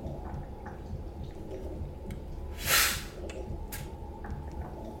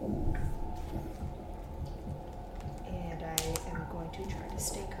 And I am going to try to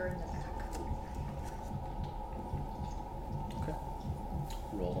stake her in the back. Okay.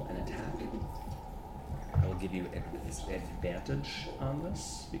 Roll an attack. I will give you an advantage on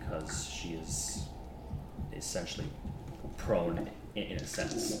this because she is essentially prone in a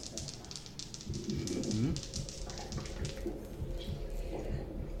sense.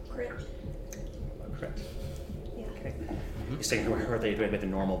 Crit. A crit. Yeah. Okay. You say her they do it with the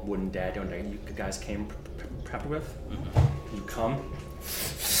normal wooden dad you guys came prepped with. You come.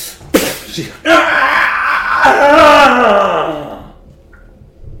 She,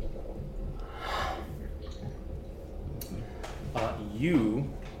 you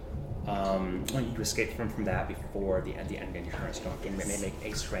escaped from that before the end of your turn, so you may make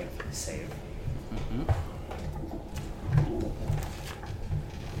a strength save.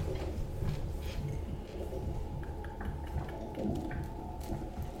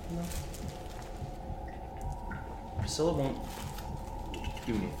 Priscilla won't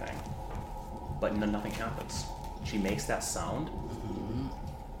do anything, but nothing happens. She makes that sound,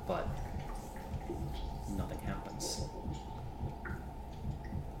 but nothing happens.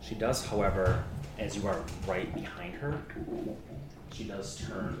 She does, however, as you are right behind her, she does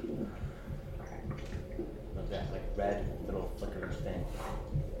turn that like red little flickering thing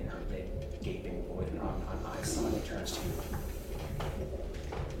in her big gaping void on eye side turns to you.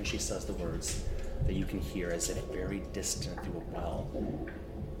 And she says the words that you can hear as if very distant through a well.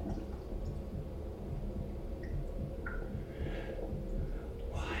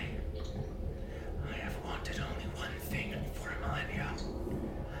 Why? I have wanted only one thing for a millennia.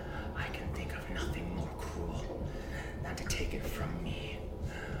 I can think of nothing more cruel than to take it from me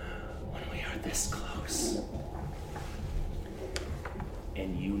when we are this close.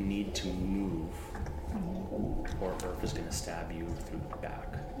 And you need to move, or Earth is going to stab you through the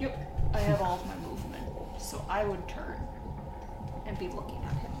back. Yep. I have all of my movement, so I would turn and be looking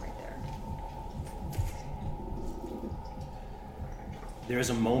at him right there. There is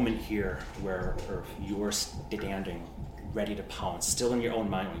a moment here where Earth, you're standing, ready to pounce, still in your own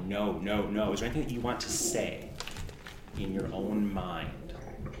mind, like, no, no, no. Is there anything that you want to say in your own mind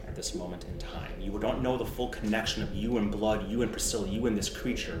at this moment in time? You don't know the full connection of you and blood, you and Priscilla, you and this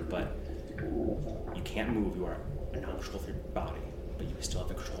creature, but you can't move. You are in control of your body, but you still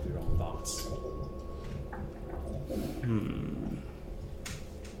have control of your own thoughts.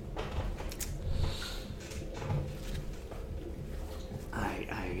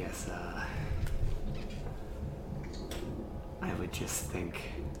 I guess, I would just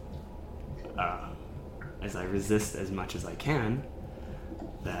think, as I resist as much as I can,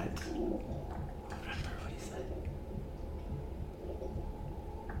 that... I don't remember what he said.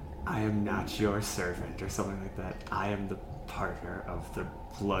 I am not your servant, or something like that. I am the partner of the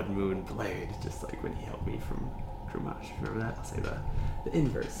Blood Moon Blade, just like when he helped me from Drumash. Remember that? I'll say the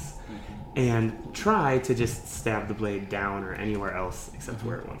inverse. And try to just stab the blade down or anywhere else except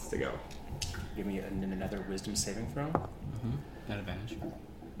where it wants to go. Give me another wisdom saving throw. That advantage.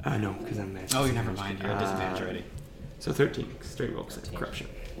 No, because I'm magic. Oh, never mind. You're at disadvantage already. So 13. Straight roll corruption.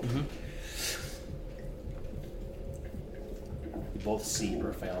 You both see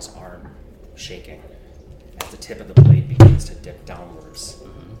Raphael's arm shaking as the tip of the blade begins to dip downwards.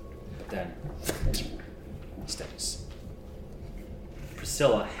 But then steadies.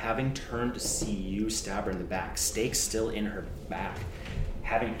 Priscilla, having turned to see you stab her in the back, stake still in her back,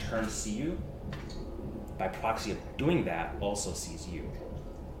 having turned to see you, by proxy of doing that, also sees you.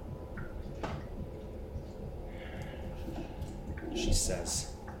 She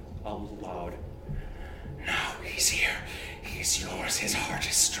says, out loud, "Now he's here. He's yours. His heart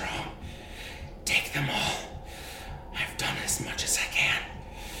is strong. Take them all. I've done as much as I can."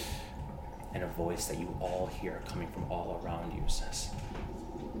 And a voice that you all hear coming from all around you says,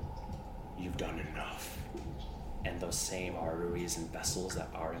 "You've done enough." And those same arteries and vessels that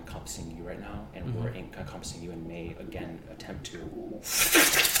are encompassing you right now and were encompassing you and may again attempt to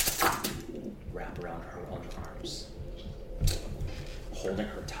wrap around her other arms, holding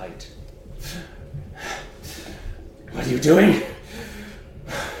her tight. "What are you doing?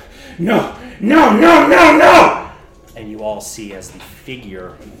 No, no, no, no, no!" And you all see as the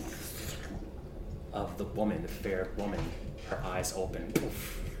figure of the woman, the fair woman, her eyes open,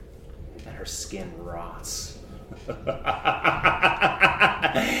 and her skin rots.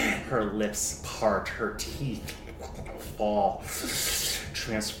 Her lips part, her teeth fall,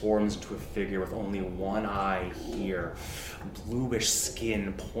 transforms into a figure with only one eye here, bluish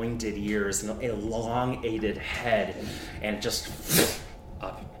skin, pointed ears, and a elongated head, and just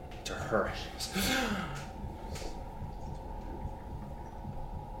up to her.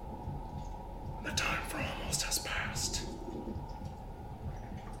 "The time for almost has passed.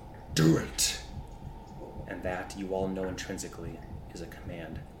 Do it." And that, you all know intrinsically, is a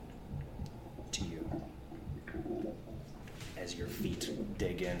command to you. As your feet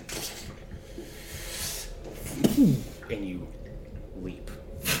dig in, and you leap.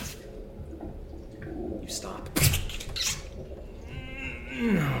 You stop.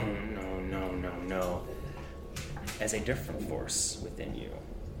 No. As a different force within you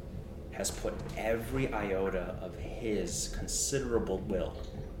has put every iota of his considerable will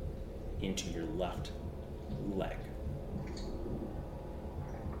into your left leg.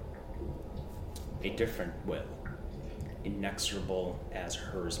 A different will, inexorable as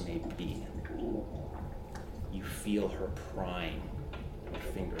hers may be. You feel her prying your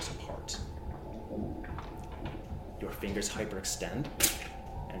fingers apart. Your fingers hyperextend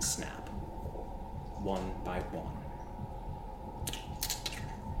and snap, one by one.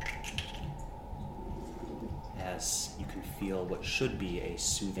 As you can feel what should be a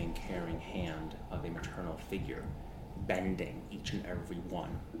soothing, caring hand of a maternal figure bending each and every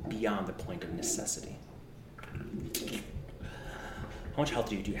one beyond the point of necessity. How much health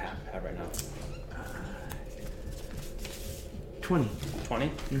do you have right now? 20.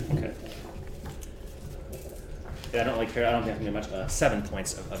 20? Okay. Yeah, I don't really care. I don't think I can do much. 7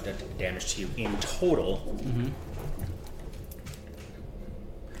 points of damage to you in total.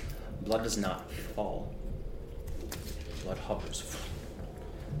 Blood does not fall. Blood hovers.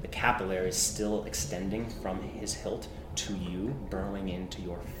 The capillary is still extending from his hilt to you, burrowing into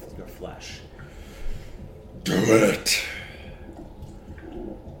your flesh. Do it!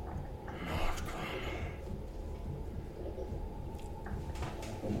 Not come.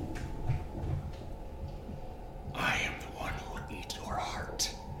 I am the one who will eat your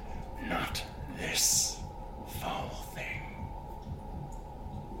heart, not this foul thing.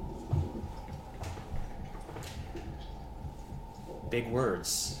 Big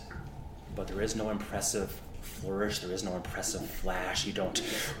words, but there is no impressive flourish, there is no impressive flash. You don't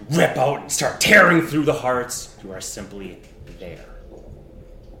rip out and start tearing through the hearts. You are simply there,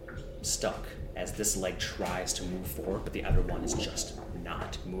 stuck, as this leg tries to move forward, but the other one is just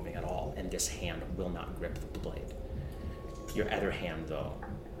not moving at all, and this hand will not grip the blade. Your other hand, though,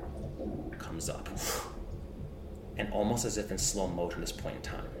 comes up, and almost as if in slow motion at this point in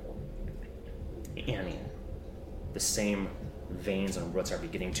time, Annie, the same veins and roots are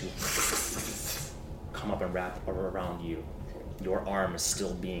beginning to come up and wrap around you. Your arm is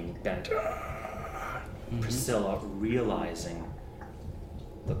still being bent. Priscilla, realizing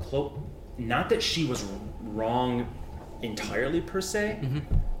the cloak not that she was wrong entirely per se,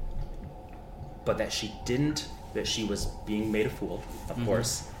 but that she was being made a fool, of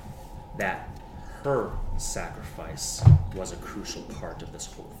course, that her sacrifice was a crucial part of this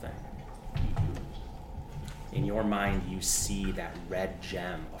whole thing. In your mind, you see that red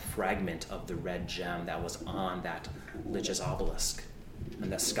gem, a fragment of the red gem that was on that Lich's obelisk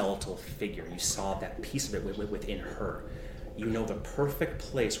and that skeletal figure. You saw that piece of it within her. You know the perfect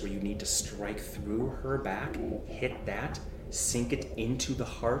place where you need to strike through her back, hit that, sink it into the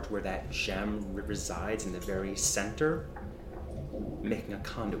heart where that gem resides in the very center, making a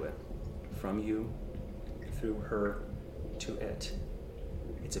conduit from you through her to it.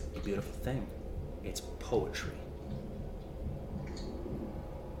 It's a beautiful thing. It's poetry.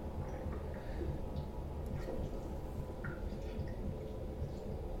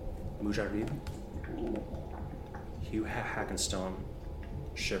 Mujarib, Hugh Hackenstone,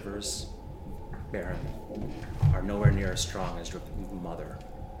 Shivers, Baron are nowhere near as strong as your mother,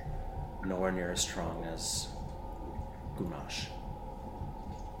 nowhere near as strong as Gunash.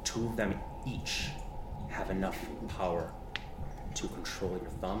 Two of them each have enough power to control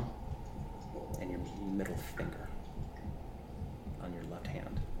your thumb and your middle finger on your left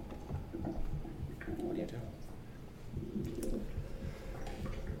hand. What do you do?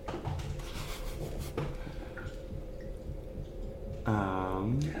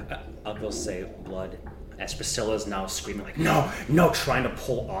 I'll go say Blood, as Priscilla is now screaming like, no, trying to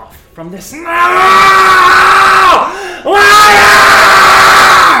pull off from this. No! Liar!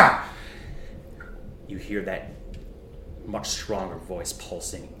 You hear that much stronger voice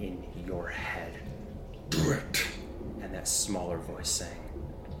pulsing in your head. Brit! And that smaller voice saying,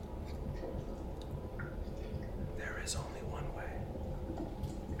 there is only one way.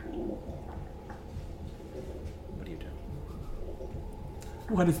 What do you do?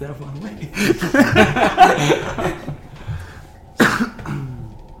 What is that one way?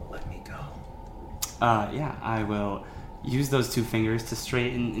 Let me go. Yeah, I will use those two fingers to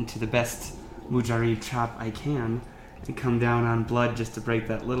straighten into the best Mujarib chop I can and come down on Blood just to break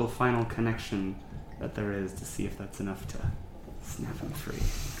that little final connection that there is to see if that's enough to snap him free.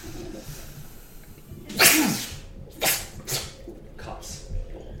 Cups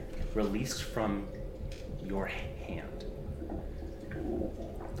released from your hand.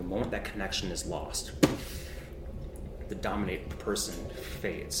 The moment that connection is lost, the dominate person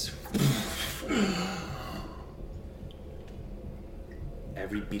fades.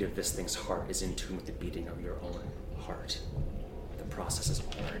 Every beat of this thing's heart is in tune with the beating of your own heart. The process is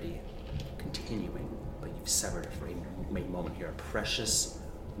already continuing, but you've severed it for a moment here, a precious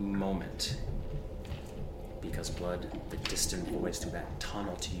moment. Because Blood, the distant voice through that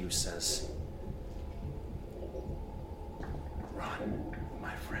tunnel to you says, run,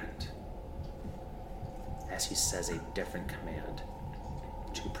 my friend. As he says a different command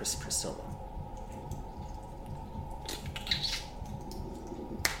to Priscilla.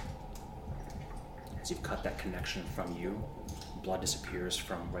 As you've cut that connection from you, Blood disappears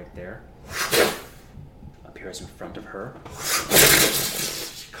from right there, appears in front of her,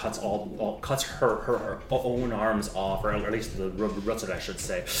 cuts her own arms off, or at least the roots of it, I should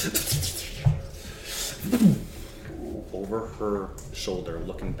say. Over her shoulder,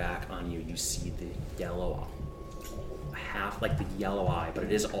 looking back on you, you see the yellow, half like the yellow eye, but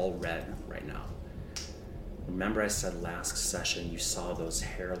it is all red right now. Remember I said last session you saw those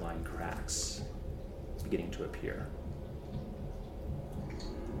hairline cracks beginning to appear.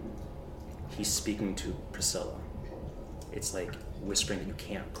 He's speaking to Priscilla. It's like whispering that you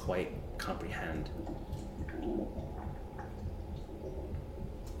can't quite comprehend.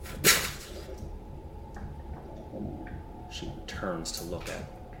 She turns to look at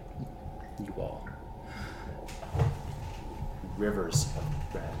you all. Rivers of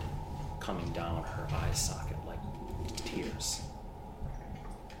red coming down her eye socket like tears.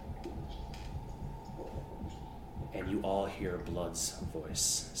 And you all hear Blood's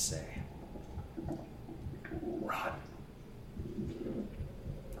voice say, run.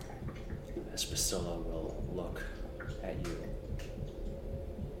 As Priscilla will look at you,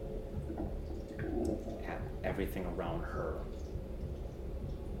 at everything around her,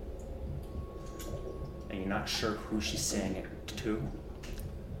 and you're not sure who she's saying it to.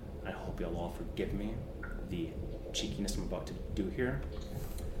 I hope you'll all forgive me the cheekiness I'm about to do here,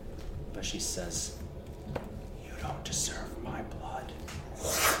 but she says, you don't deserve my blood.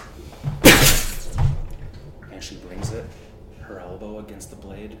 And she brings it, her elbow against the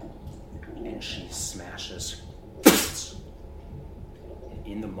blade, and she smashes. And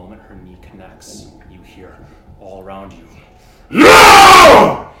in the moment her knee connects, you hear all around you,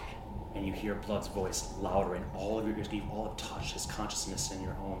 no! And you blood's voice louder, and all of you all have touched his consciousness in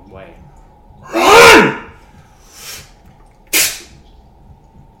your own way.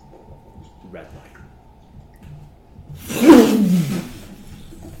 Red light.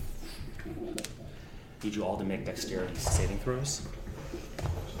 Need you all to make dexterity saving throws.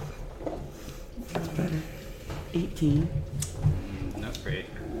 That's better. 18. Not great.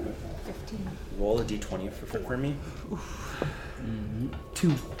 15. Roll a d20 for me.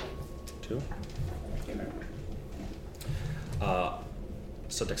 2. 2? Amen.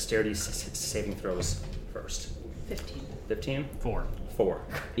 So dexterity saving throws first. 15. 15? 4. 4.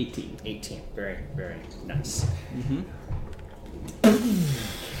 18. 18. Very, very nice.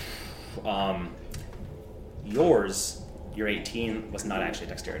 Your 18 was not actually a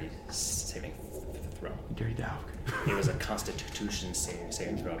dexterity saving throw. Dirty dog. It was a constitution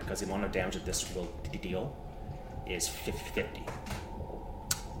saving throw because the amount of damage that this will deal is 50.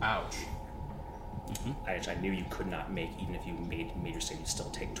 Ouch. I knew you could not make, even if you made your save, you still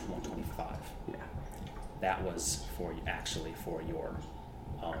take 125. Yeah. That was for your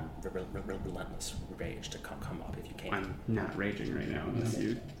relentless rage to come up if you came. I'm not raging right now unless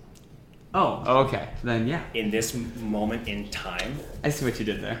you... Oh, okay. Then yeah. In this moment in time, I see what you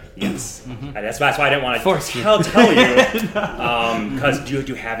did there. yes. That's why I didn't want to Force you. tell you. Because do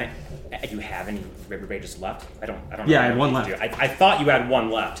you have any rages left? I don't. Yeah, I know had one if you left. do. I thought you had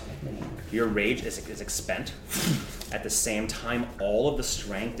one left. Your rage is expent. At the same time, all of the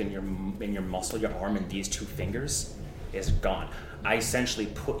strength in your muscle, your arm, and these 2 fingers is gone. I essentially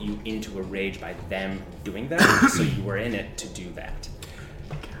put you into a rage by them doing that, so you were in it to do that.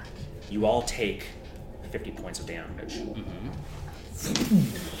 You all take 50 points of damage.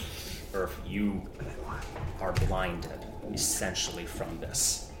 Or if you are blinded, essentially, from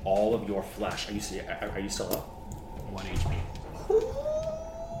this. All of your flesh. Are you still up? 1 HP.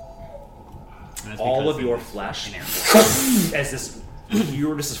 And that's All because of your it's flesh, inert. as this,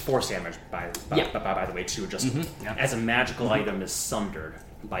 this is force damage by the way too. Just Yeah. as a magical item is sundered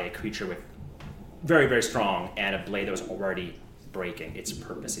by a creature with very, very strong and a blade that was already breaking, its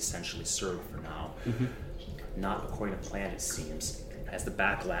purpose essentially served for now. Not according to plan, it seems. As the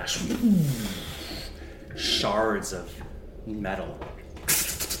backlash, shards of metal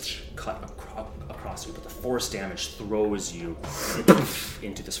cut across you, but the force damage throws you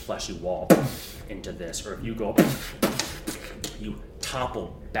into this fleshy wall, into this. Or if you go, you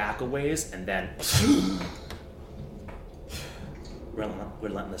topple back a ways, and then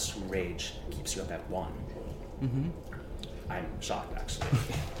relentless rage keeps you up at 1. I'm shocked, actually.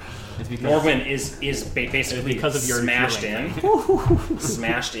 It's because Norwin is basically because of your smashed healing.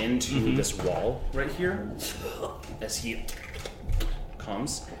 smashed into this wall right here. As he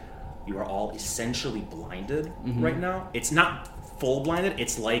comes, you are all essentially blinded right now. It's not full blinded.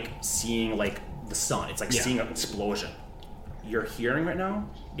 It's like seeing like the sun. It's like seeing an explosion. Your hearing right now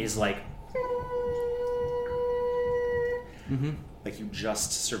is like like you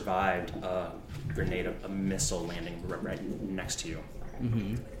just survived a grenade, a missile landing right next to you.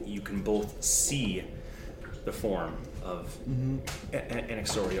 You can both see the form of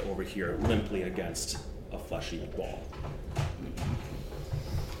Anaxoria over here, limply against a fleshy wall.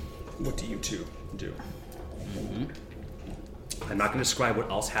 What do you two do? I'm not going to describe what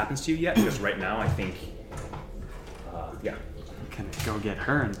else happens to you yet, because right now I think, Can I go get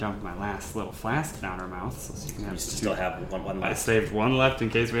her and dump my last little flask down her mouth so she can have you still have one I left. saved 1 left in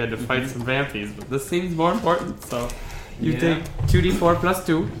case we had to fight some vampies, but this seems more important, so you Yeah. take 2d4 plus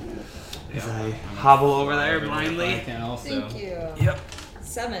 2 as I hobble over there blindly. I can also. Thank you. Yep.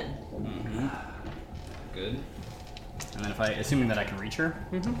 7. Good. And then if assuming that I can reach her,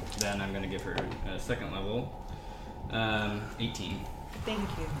 then I'm going to give her a second level, 18, Thank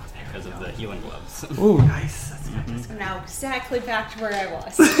you. because of the healing gloves. Ooh, nice. That's good. I'm now exactly back to where I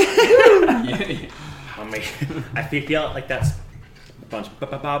was. I feel like that's a bunch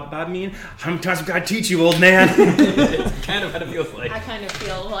of mean. How many times have I got to teach you, old man? It's kind of what it feels like. I kind of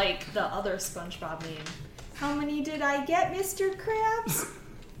feel like the other SpongeBob meme. How many did I get, Mr. Krabs?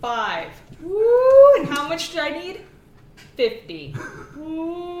 5. Woo! And how much did I need? 50.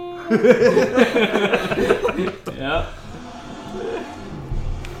 Woo! Yeah.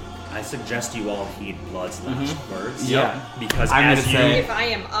 I suggest you all heed Blood's last words. Yeah. Because I'm as gonna you say- If I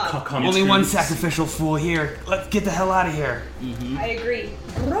am up, come Only to- one sacrificial fool here. Let's get the hell out of here. I agree.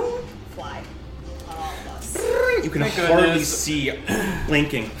 Vroom, fly. All of us. You can Thank hardly goodness. see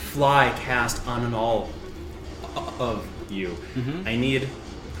blinking fly cast on and all of you. I need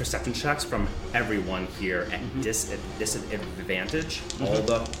perception checks from everyone here at disadvantage. All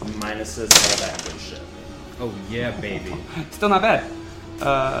the minuses, all that good shit. Oh yeah, baby. Still not bad.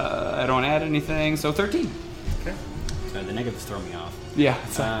 I don't add anything, so 13. Okay. The negatives throw me off. Yeah.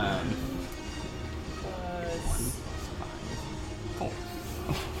 It's 9.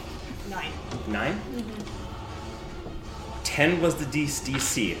 9? 10 was the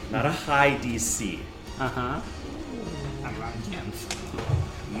DC, not a high DC. uh-huh. I'm running hands.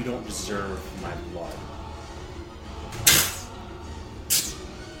 You don't deserve my blood.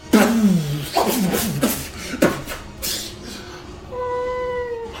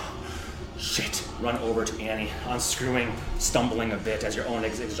 Shit. Run over to Annie, unscrewing, stumbling a bit as your own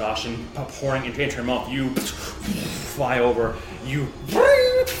exhaustion pouring into her mouth. You fly over. You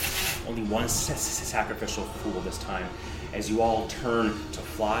only one sacrificial fool this time. As you all turn to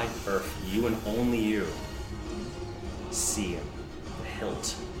fly Earth, you and only you see the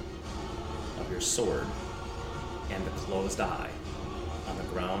hilt of your sword and the closed eye on the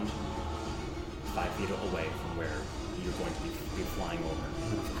ground 5 feet away from where you're going to be flying over.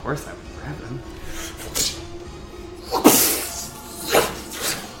 Of course I would grab him.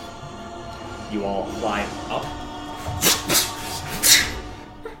 You all fly up.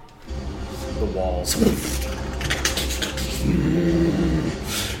 The walls.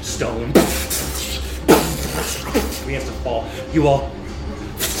 Stone. Begins to fall. You all,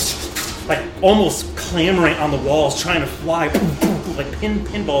 like, almost clamoring on the walls, trying to fly, like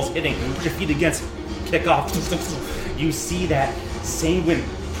pinballs hitting, put your feet against, kick off. You see that sanguine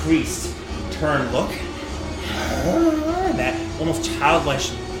priest turn, look, that almost childlike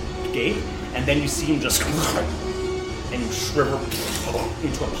gape, and then you see him just and shrivel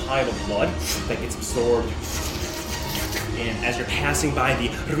into a pile of blood that gets absorbed. And as you're passing by the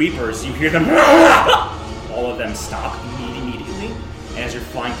reapers, you hear them. All of them stop immediately. And as you're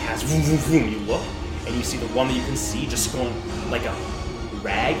flying past, vroom, vroom, vroom, you look, and you see the one that you can see just going like a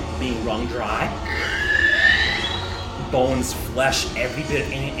rag being wrung dry. Bones, flesh, every bit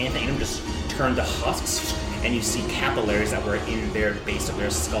of anything in them just turned to husks. And you see capillaries that were in their base of their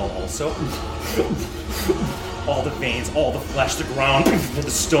skull also. All the veins, all the flesh, the ground,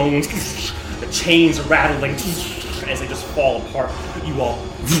 the stones, the chains rattling as they just fall apart. You all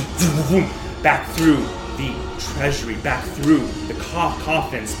back through the treasury, back through the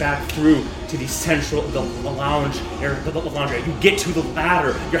coffins, back through to the central, the lounge area. You get to the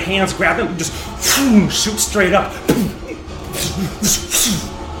ladder, your hands grab them, you just shoot straight up.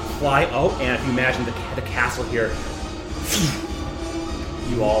 Fly out, and if you imagine the castle here,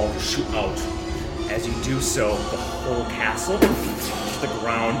 you all shoot out. As you do so, the whole castle, the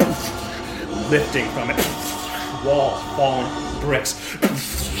ground lifting from it, walls falling, bricks,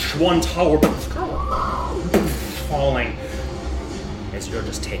 one tower falling as you're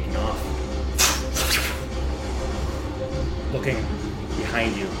just taking off. Looking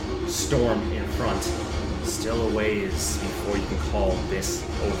behind you, storm in front, still a ways before you can call this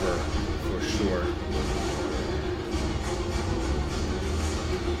over for sure.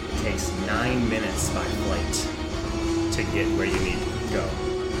 It takes 9 minutes by flight to get where you need to go.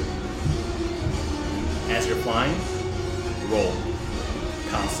 As you're flying, roll.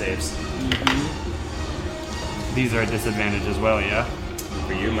 Con saves. These are a disadvantage as well, yeah?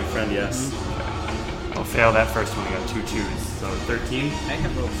 For you, my friend, yes. Okay. I'll fail that first one. I got 2 2s. So 13? I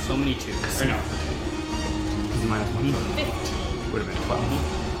have rolled so many 2s. Or no. Minus 1. 15. Would have been 12.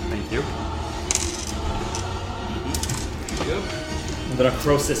 Thank you. The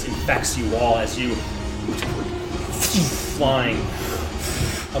necrosis infects you all as you flying.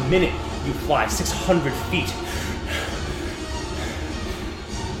 A minute, you fly 600 feet.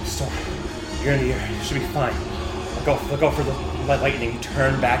 So, you're in the air. You should be fine. Look out for the lightning. You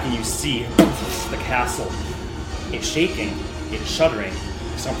turn back and you see the castle. It's shaking. It's shuddering.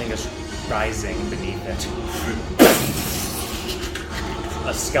 Something is rising beneath it.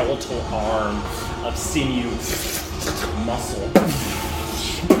 A skeletal arm of sinew, muscle,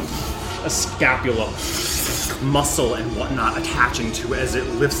 a scapula, muscle and whatnot attaching to it as it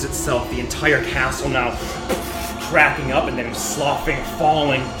lifts itself. The entire castle now cracking up and then sloughing,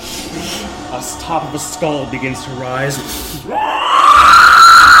 falling. A top of a skull begins to rise.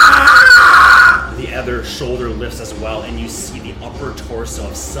 The other shoulder lifts as well, and you see the upper torso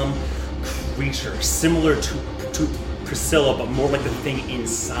of some creature similar to Priscilla, but more like the thing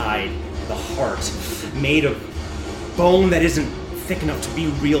inside the heart, made of bone that isn't thick enough to be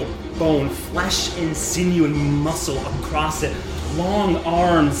real bone, flesh and sinew and muscle across it, long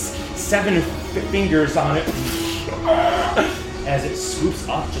arms, 7 fingers on it. As it swoops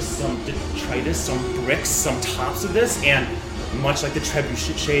up, just some detritus, some bricks, some tops of this, and much like the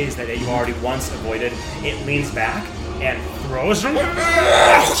trebuchets that you already once avoided, it leans back and throws him.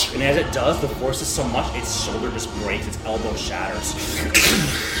 And as it does, the force is so much, its shoulder just breaks, its elbow shatters.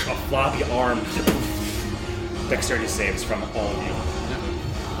 A floppy arm. Dexterity saves from all of you.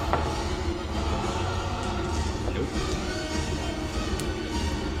 Nope.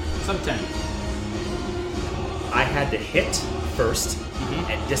 Sub 10. I had to hit first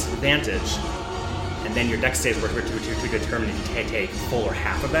at disadvantage, and then your dex saves were to determine if you take full or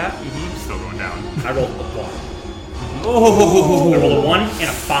half of that. Still going down. I rolled a 1. Oh! I rolled a 1 and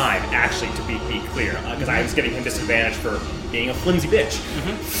a 5, actually, to be clear, because I was giving him disadvantage for being a flimsy bitch.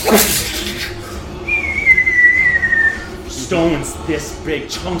 Stones, this big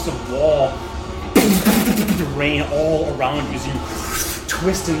chunks of wall rain all around you as you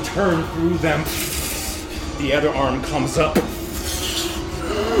twist and turn through them. The other arm comes up.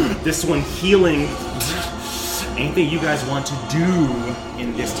 This one healing. Anything you guys want to do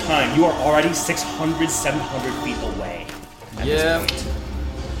in this time? You are already 600, 700 feet away. At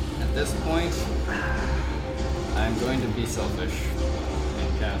this point, I'm going to be selfish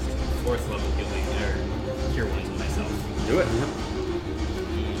and cast 4th level healing or cure wounds on myself. Do it.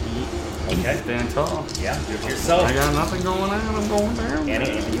 Okay. Stand tall. Yeah, do it to yourself. I got nothing going on. I'm going down. Annie,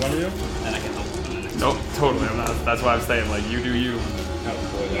 anything you want to do? Then I can help them in the next Nope, totally. I'm not. That's why I'm saying, like, you do you.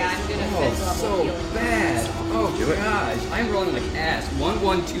 Yeah, I'm gonna fifth level so healing. bad. Oh Do it. gosh, I'm rolling like ass. 1,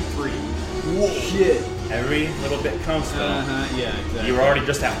 1, 2, 3. Shit. Every little bit counts, though. Yeah, exactly. You were already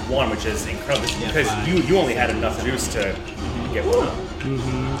just at 1, which is incredible, Yeah, because fine. you only had enough juice to get 1 up.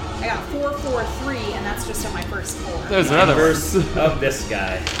 I got 4, 4, 3, and that's just on my first 4. There's another Verse of this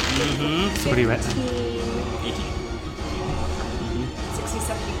guy. So what do you at? 15, 18. 60,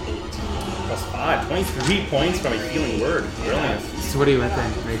 70, 18. Plus 5, 23 points from a healing word. Brilliant. So what are you at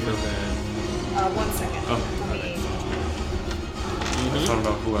then, Rachel? 1 second. Oh. Let me- I thought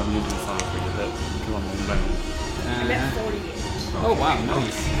about who I'm using this on if we get hit. Come on, then. I'm at 48. Oh wow,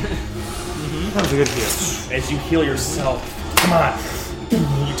 nice. That was a good hit. As you heal yourself, come on.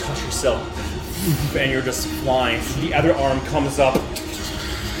 You touch yourself, and you're just flying. The other arm comes up,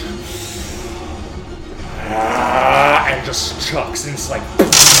 and just chucks, and it's like,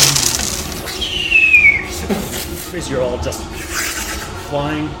 as you're all just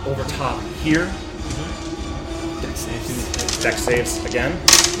flying over top here. Dex saves again.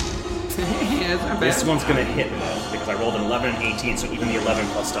 This one's gonna hit though, because I rolled an 11 and 18, so even the 11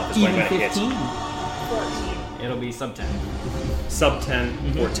 plus stuff is going to hit. 14. It'll be sub 10. Sub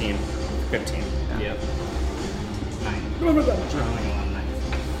 10, 14, 15. Yep. 9. Rolling on 9.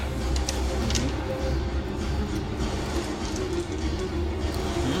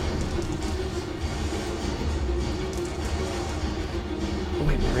 Oh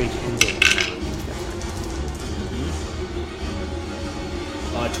wait, my rage ended.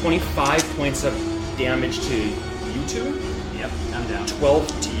 25 points of damage to you two. Yep, I'm down.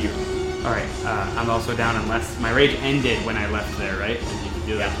 12 to you. Alright, I'm also down unless my rage ended when I left there, right? And you could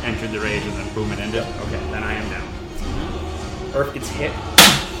do that, entered the rage and then boom, it ended. Okay, then I am down. Earth gets hit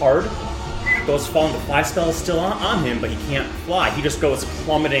hard, goes falling. The fly spell is still on him, but he can't fly. He just goes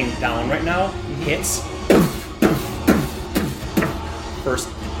plummeting down right now. Hits. First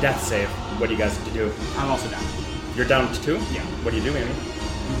death save. What do you guys do? I'm also down. You're down to 2? Yeah. What do you do, Amy?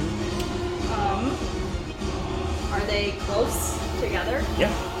 Are they close together?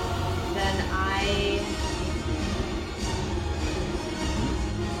 Yeah. Then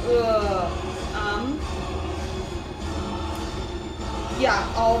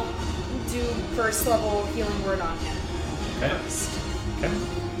yeah, I'll do first level healing word on him Okay. first. Okay.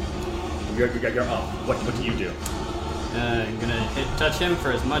 You're up. What do you do? I'm gonna touch him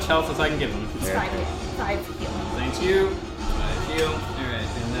for as much health as I can give him. It's Yeah. 5 healing. Thank you. 5 heal. Alright,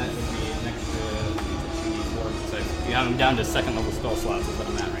 and that would be an extra 2d4. So you have him down to 2nd level spell slots is what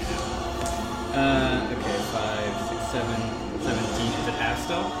I'm at right now. Okay, 5, 6, 7, 17. Is it half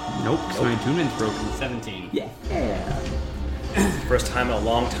still? Nope, so my attunement's broken. 17. Yeah. First time in a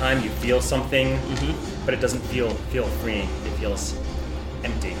long time, you feel something, but it doesn't feel freeing. It feels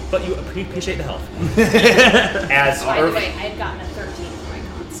empty. But you appreciate the health. As By the Earth, way, I had gotten a 13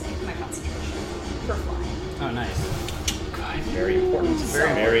 for my concentration for flying. Oh, nice. very important.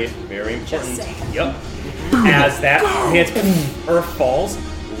 Very important. Just saying. Yep. As that hits, Earth falls,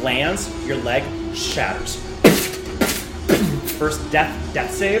 lands, your leg shatters. First death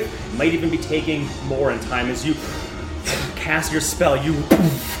save. Might even be taking more in time as you cast your spell. You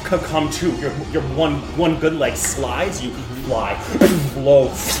come to your one good leg slides. You fly low.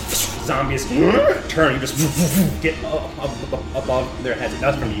 Zombies turn. You just get above their heads.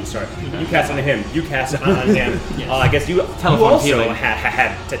 That's from you. Sorry. You cast it on him. You cast it on him. I guess you Telephone also healing.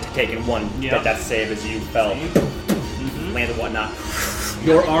 had to taken one Yep. death save as you fell. land and whatnot.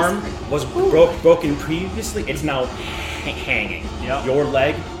 Your arm was broken previously. It's now hanging. Yep. Your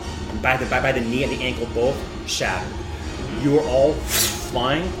leg, by the knee and the ankle, both shattered. You are all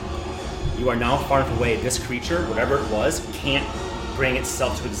flying. You are now far enough away. This creature, whatever it was, can't bring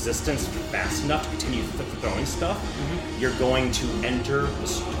itself to existence fast enough to continue throwing stuff. You're going to enter the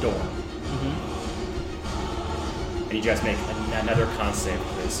storm. And you guys make another con save,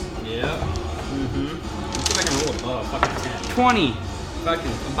 please. Yep. Let's see if I can roll above fucking 10. 20.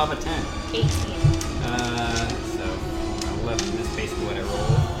 Fucking above a 10. 18. So 11 is basically what I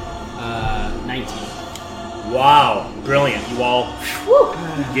roll. 19. Wow, brilliant. You all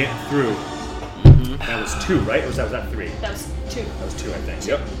get through. That was 2, right? Or was that 3? That was 2, That was 2, I think.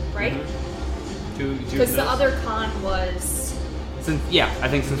 Yep. right? Two Because the other con was. I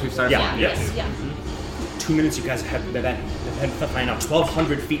think since we've started. Yeah. Yes. Yeah. 2 minutes, you guys have been flying now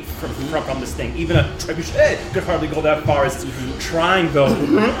 1,200 feet from this thing. Even a trebuchet could hardly go that far. It's trying, though.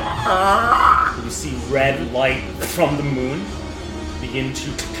 You see red light from the moon begin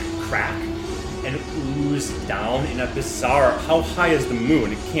to crack and ooze down in a bizarre. How high is the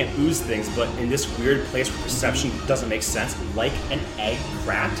moon? It can't ooze things, but in this weird place where perception doesn't make sense, like an egg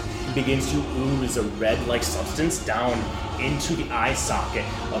cracked, begins to ooze a red-like substance down into the eye socket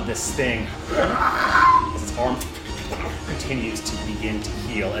of this thing. As its arm continues to begin to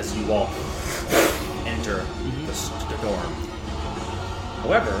heal as you all enter the storm.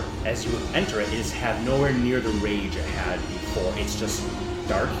 However, as you enter it, it is had nowhere near the rage it had before. It's just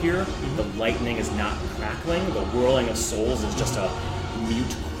dark here. The lightning is not crackling. The whirling of souls is just a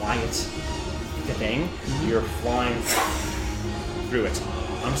mute, quiet thing. You're flying through it.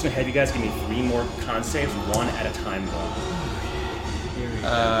 I'm just gonna have you guys give me 3 more con saves, 1 at a time, though.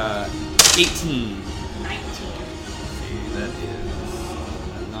 18. 19. That is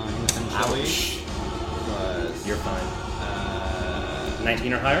a 9 essentially. Ouch. Plus. You're fine.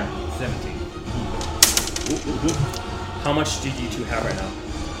 19 or higher? 17. How much do you 2 have right now?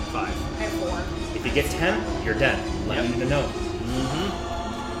 5. I have 4. If you get 10, you're dead. Let me know.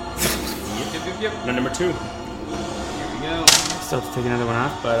 Yep. No, number 2. Here we go. Still have to take another one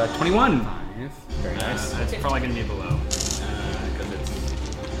off, but 21. Very nice. It's probably going to be below. Because it's,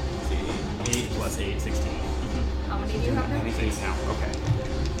 let's see, 8 plus 8, 16. How many do you have now? Anything now. Okay.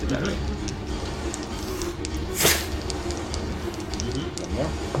 Did that right. One more.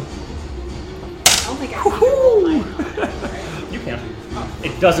 I don't think I can roll mine. You can.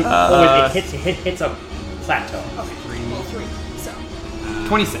 It doesn't always. It hits a plateau. Okay. Well, 3. So.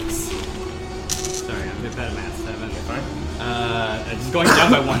 26. Sorry, I'm a bit bad at math. 7. Fine. It's going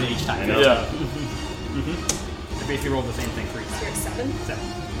down by 1 each time. I know. Yeah. I basically rolled the same thing 3 You're times. at 7? 7.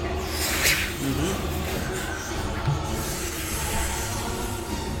 Okay.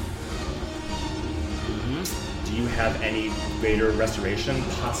 Do you have any greater restoration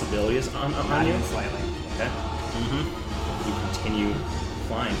possibilities on Not you? even slightly. Okay. You continue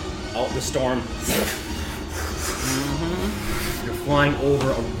flying out the storm. You're flying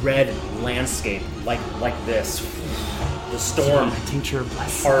over a red landscape like this. The storm Tincture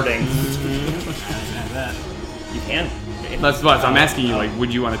bless. parting. That. You can. That's what I'm asking you. Like,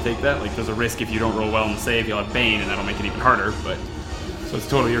 would you want to take that? Like, there's a risk if you don't roll well in the save, you'll have Bane, and that'll make it even harder. But so it's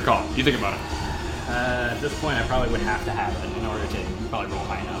totally your call. You think about it. At this point, I probably would have to have it in order to probably roll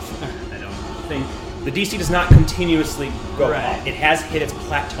high enough. I don't think. The DC does not continuously go Right. up. It has hit its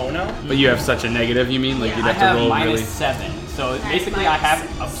plateau now. But you have such a negative. You mean like Yeah, you'd I have to have roll minus really. 7, so Nice, basically I have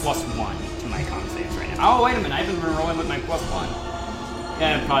a minus plus 1 to my con saves right now. Oh wait a minute, I haven't been rolling with my plus 1.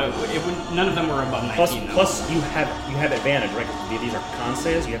 Yeah, probably. None of them were above 19 though. Plus you have advantage, right? 'Cause these are con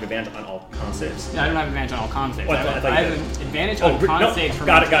saves. You have advantage on all con saves. Yeah, I don't have advantage on all con saves. Oh, I I thought have, you I have did. an advantage on con saves for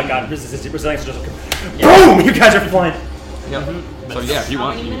got my it. team. Resilience is just boom! You guys are flying. Yep. So yeah, if you How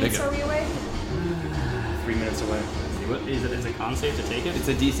want, many you can take minutes are it. we away? 3 minutes away. What is it? Is it con save to take it? It's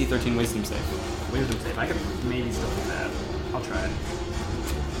a DC 13 Wisdom save. Wisdom save. I could maybe still do that. I'll try it.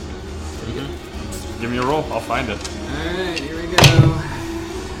 Give me a roll. I'll find it. Alright, here we go.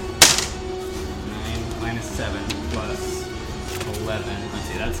 9 minus 7 plus 11. Let's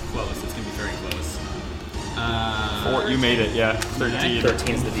see, that's close. It's going to be very close. You made it. Yeah. 13.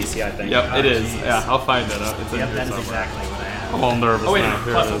 13 is the DC, I think. Yep, it is. jeez. Yeah, I'll find it. It's in Yep, here that is somewhere. exactly what I have. I'm all nervous Oh wait, now. no,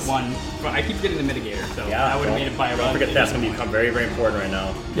 Here plus it is. 1. But I keep forgetting the mitigator, so Yeah. I would have made it by Don't 11. forget that's going to become very, very important right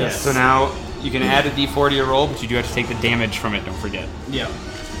now. Yes. So now you can add a D4 to your roll, but you do have to take the damage from it. Don't forget. Yeah.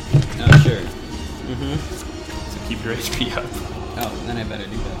 Sure. So keep your HP up. Oh, then I better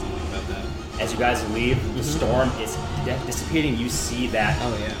do that. Something about that. As you guys leave, the storm is dissipating. You see that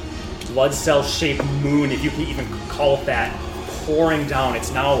Oh yeah. blood cell shaped moon, if you can even call it that, pouring down.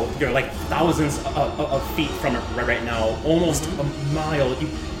 It's now, you're like thousands of feet from it right now, almost a mile. You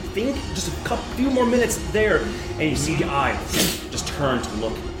think just a few more minutes there, and you see the eye just turn to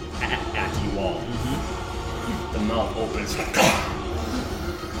look at you all. The mouth opens. The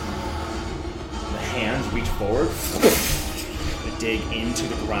hands reach forward. They dig into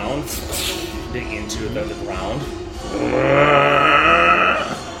the ground. Dig into the ground.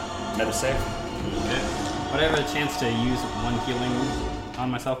 Another save. Okay. Would I have a chance to use one healing on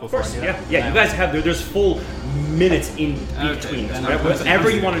myself before I do that? Yeah. You guys have there's full minutes in between. then Whatever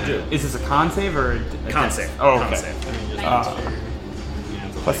you want to do. Is this a con save or a Con dex? save. Oh, Con okay. save.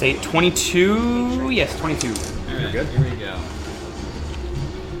 Plus 8, 22. Yes, 22. Alright, good. here we go.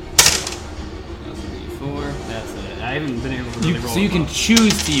 That's a D4. That's it. I haven't been able to really roll. So you can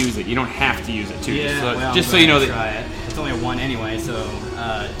choose to use it. You don't have to use it too. Yeah, Just so you know that. Try it. It's only a 1 anyway, so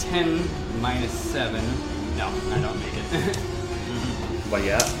 10 minus 7. No, I don't make it. What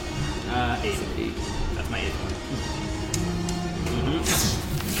you at? 8. That's my 8th one.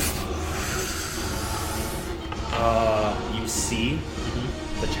 You see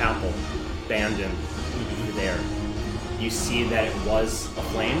the chapel abandoned there. You see that it was a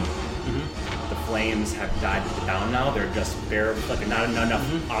flame. The flames have died down now. They're just bare, like not enough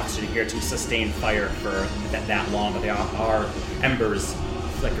oxygen here to sustain fire for that long, but they are embers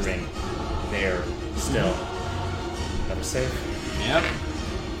flickering there still. Another save. Yep.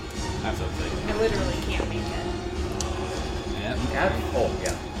 That's okay. I literally can't make it. Yep. Oh,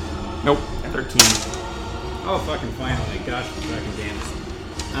 yeah. Nope. 13. Oh, fucking finally. Gosh, fucking damn it.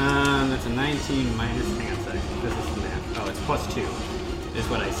 That's a 19 minus, hang on a second. This is the math. Oh, it's plus 2 is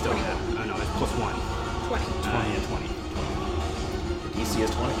what I still have. Oh, no, it's plus 1. 20. Yeah, 20. DC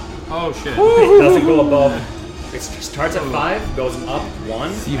is 20. Oh, shit. It doesn't go above. It starts at 5, goes up 1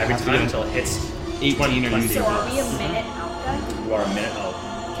 you every have to time do until it hits 18 or 20. So are we a minute out then? You are a minute out.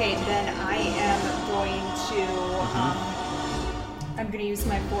 Okay, then I am going to I'm gonna use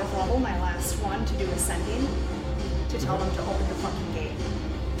my 4th level, my last one, to do ascending, to tell them to open the fucking gate.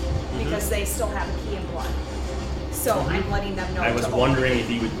 Because they still have a key in blood. So I'm letting them know. I was to wondering open if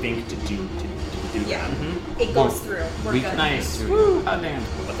you would think to do Yeah. that. It goes through. We're good. Nice. Oh, damn.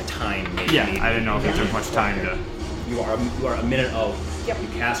 But the time may Yeah, be- I didn't know if it took much time to. You are a minute out. Yep. You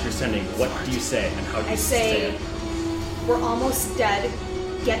cast your sending. What do you say and how do you I say, it? we're almost dead.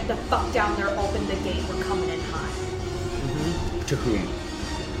 Get the fuck down there, open the gate, we're coming in hot. To whom?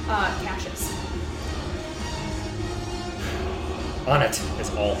 Cassius. On it is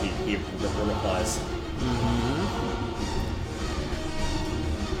all he replies.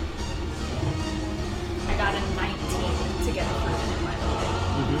 I got a 19 to get through it in my building.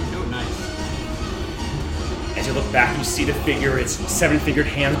 Oh, nice. As you look back, you see the figure, its 7-fingered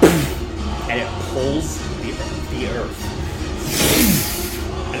hand, and it pulls the earth.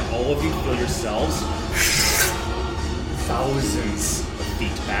 And all of you feel yourselves thousands of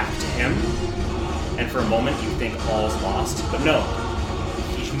feet back to him. And for a moment, you think all's lost. But no,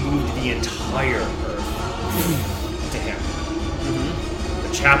 he's moved the entire earth to him.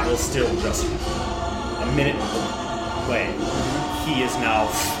 The chapel is still just a minute away. He is now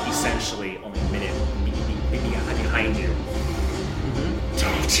essentially only a minute behind you.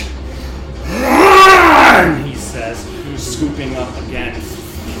 Don't run, he says, scooping up again.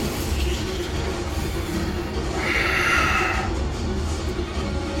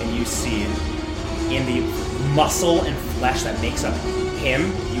 And you see in the muscle and flesh that makes up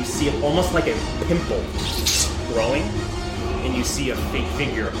him, you see almost like a pimple growing, and you see a fake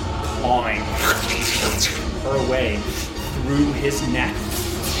figure clawing her way through his neck.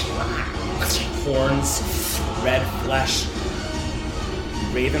 Horns, red flesh,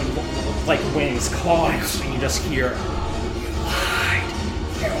 raven-like wings clawing, and you just hear, "You lied,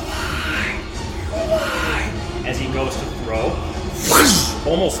 you lied," as he goes to throw,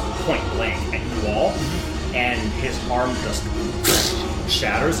 almost point blank at you all, and his arm just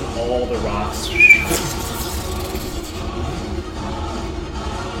shatters and all the rocks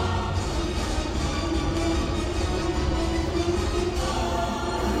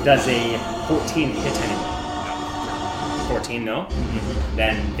does a 14 hit anyone? 14, no?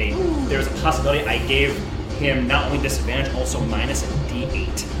 Then there's a possibility I gave him not only disadvantage, also minus a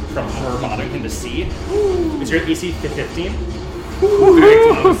d8 from her bothering him to see. Is your AC 15?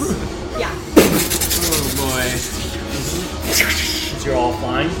 Very close. Yeah. Oh, boy. So you're all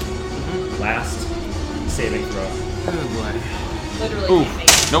fine? Last saving throw. Oh, boy. Literally Ooh. can't make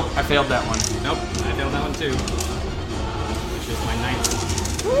it. Nope, I failed that one. Nope, I failed that one too. Which is my 9th.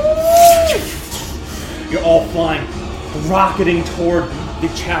 You're all flying, rocketing toward the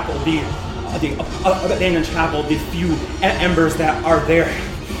chapel, the the abandoned chapel, the few embers that are there.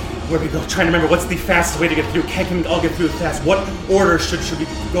 Where we go, trying to remember what's the fastest way to get through. Can we all get through fast? What order should we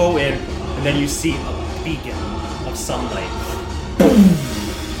go in? And then you see a beacon of sunlight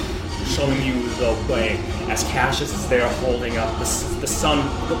showing you the way as Cassius is there holding up the sun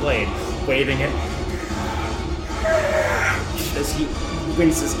blade, waving it. As he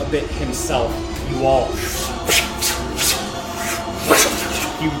winces a bit himself, you all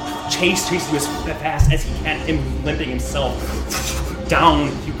chase you as fast as he can, him limping himself.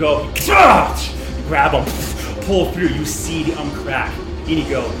 Down you go. You grab him, pull through. You see the crack.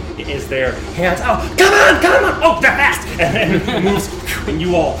 Inigo is there, hands out. Come on! Oh, they're fast! And then moves, and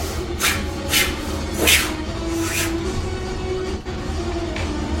you all.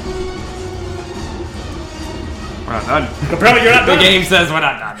 We're not done. Apparently you're not done. The game says we're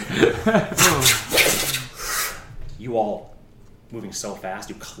not done. You all moving so fast,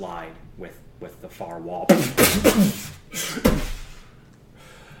 you collide with the far wall.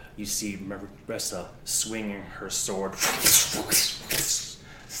 You see Marissa swinging her sword,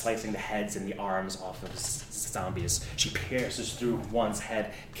 slicing the heads and the arms off of zombies. She pierces through one's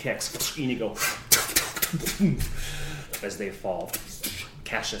head, kicks Inigo as they fall.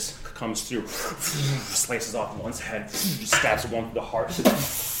 Cassius comes through, slices off one's head, stabs one through the heart.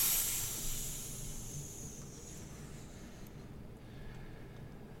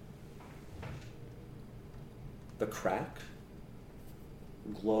 The crack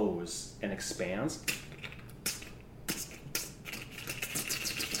glows and expands.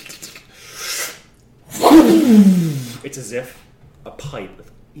 It's as if a pipe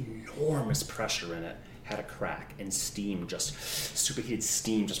with enormous pressure in it had a crack, and steam, just superheated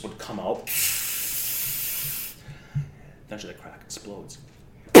steam, just would come out. Eventually the crack explodes.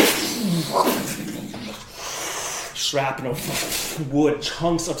 Shrapnel, wood,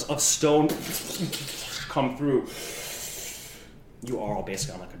 chunks of stone come through. You are all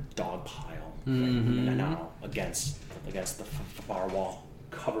basically on like a dog pile right now against the far wall,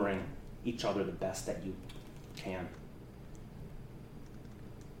 covering each other the best that you can.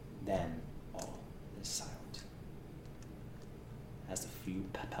 Then all is silent as a few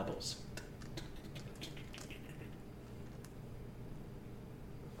pebbles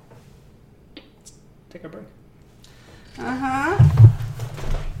take a break.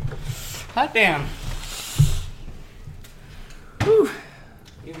 Hot damn. Whew.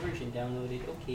 New version downloaded. Okay.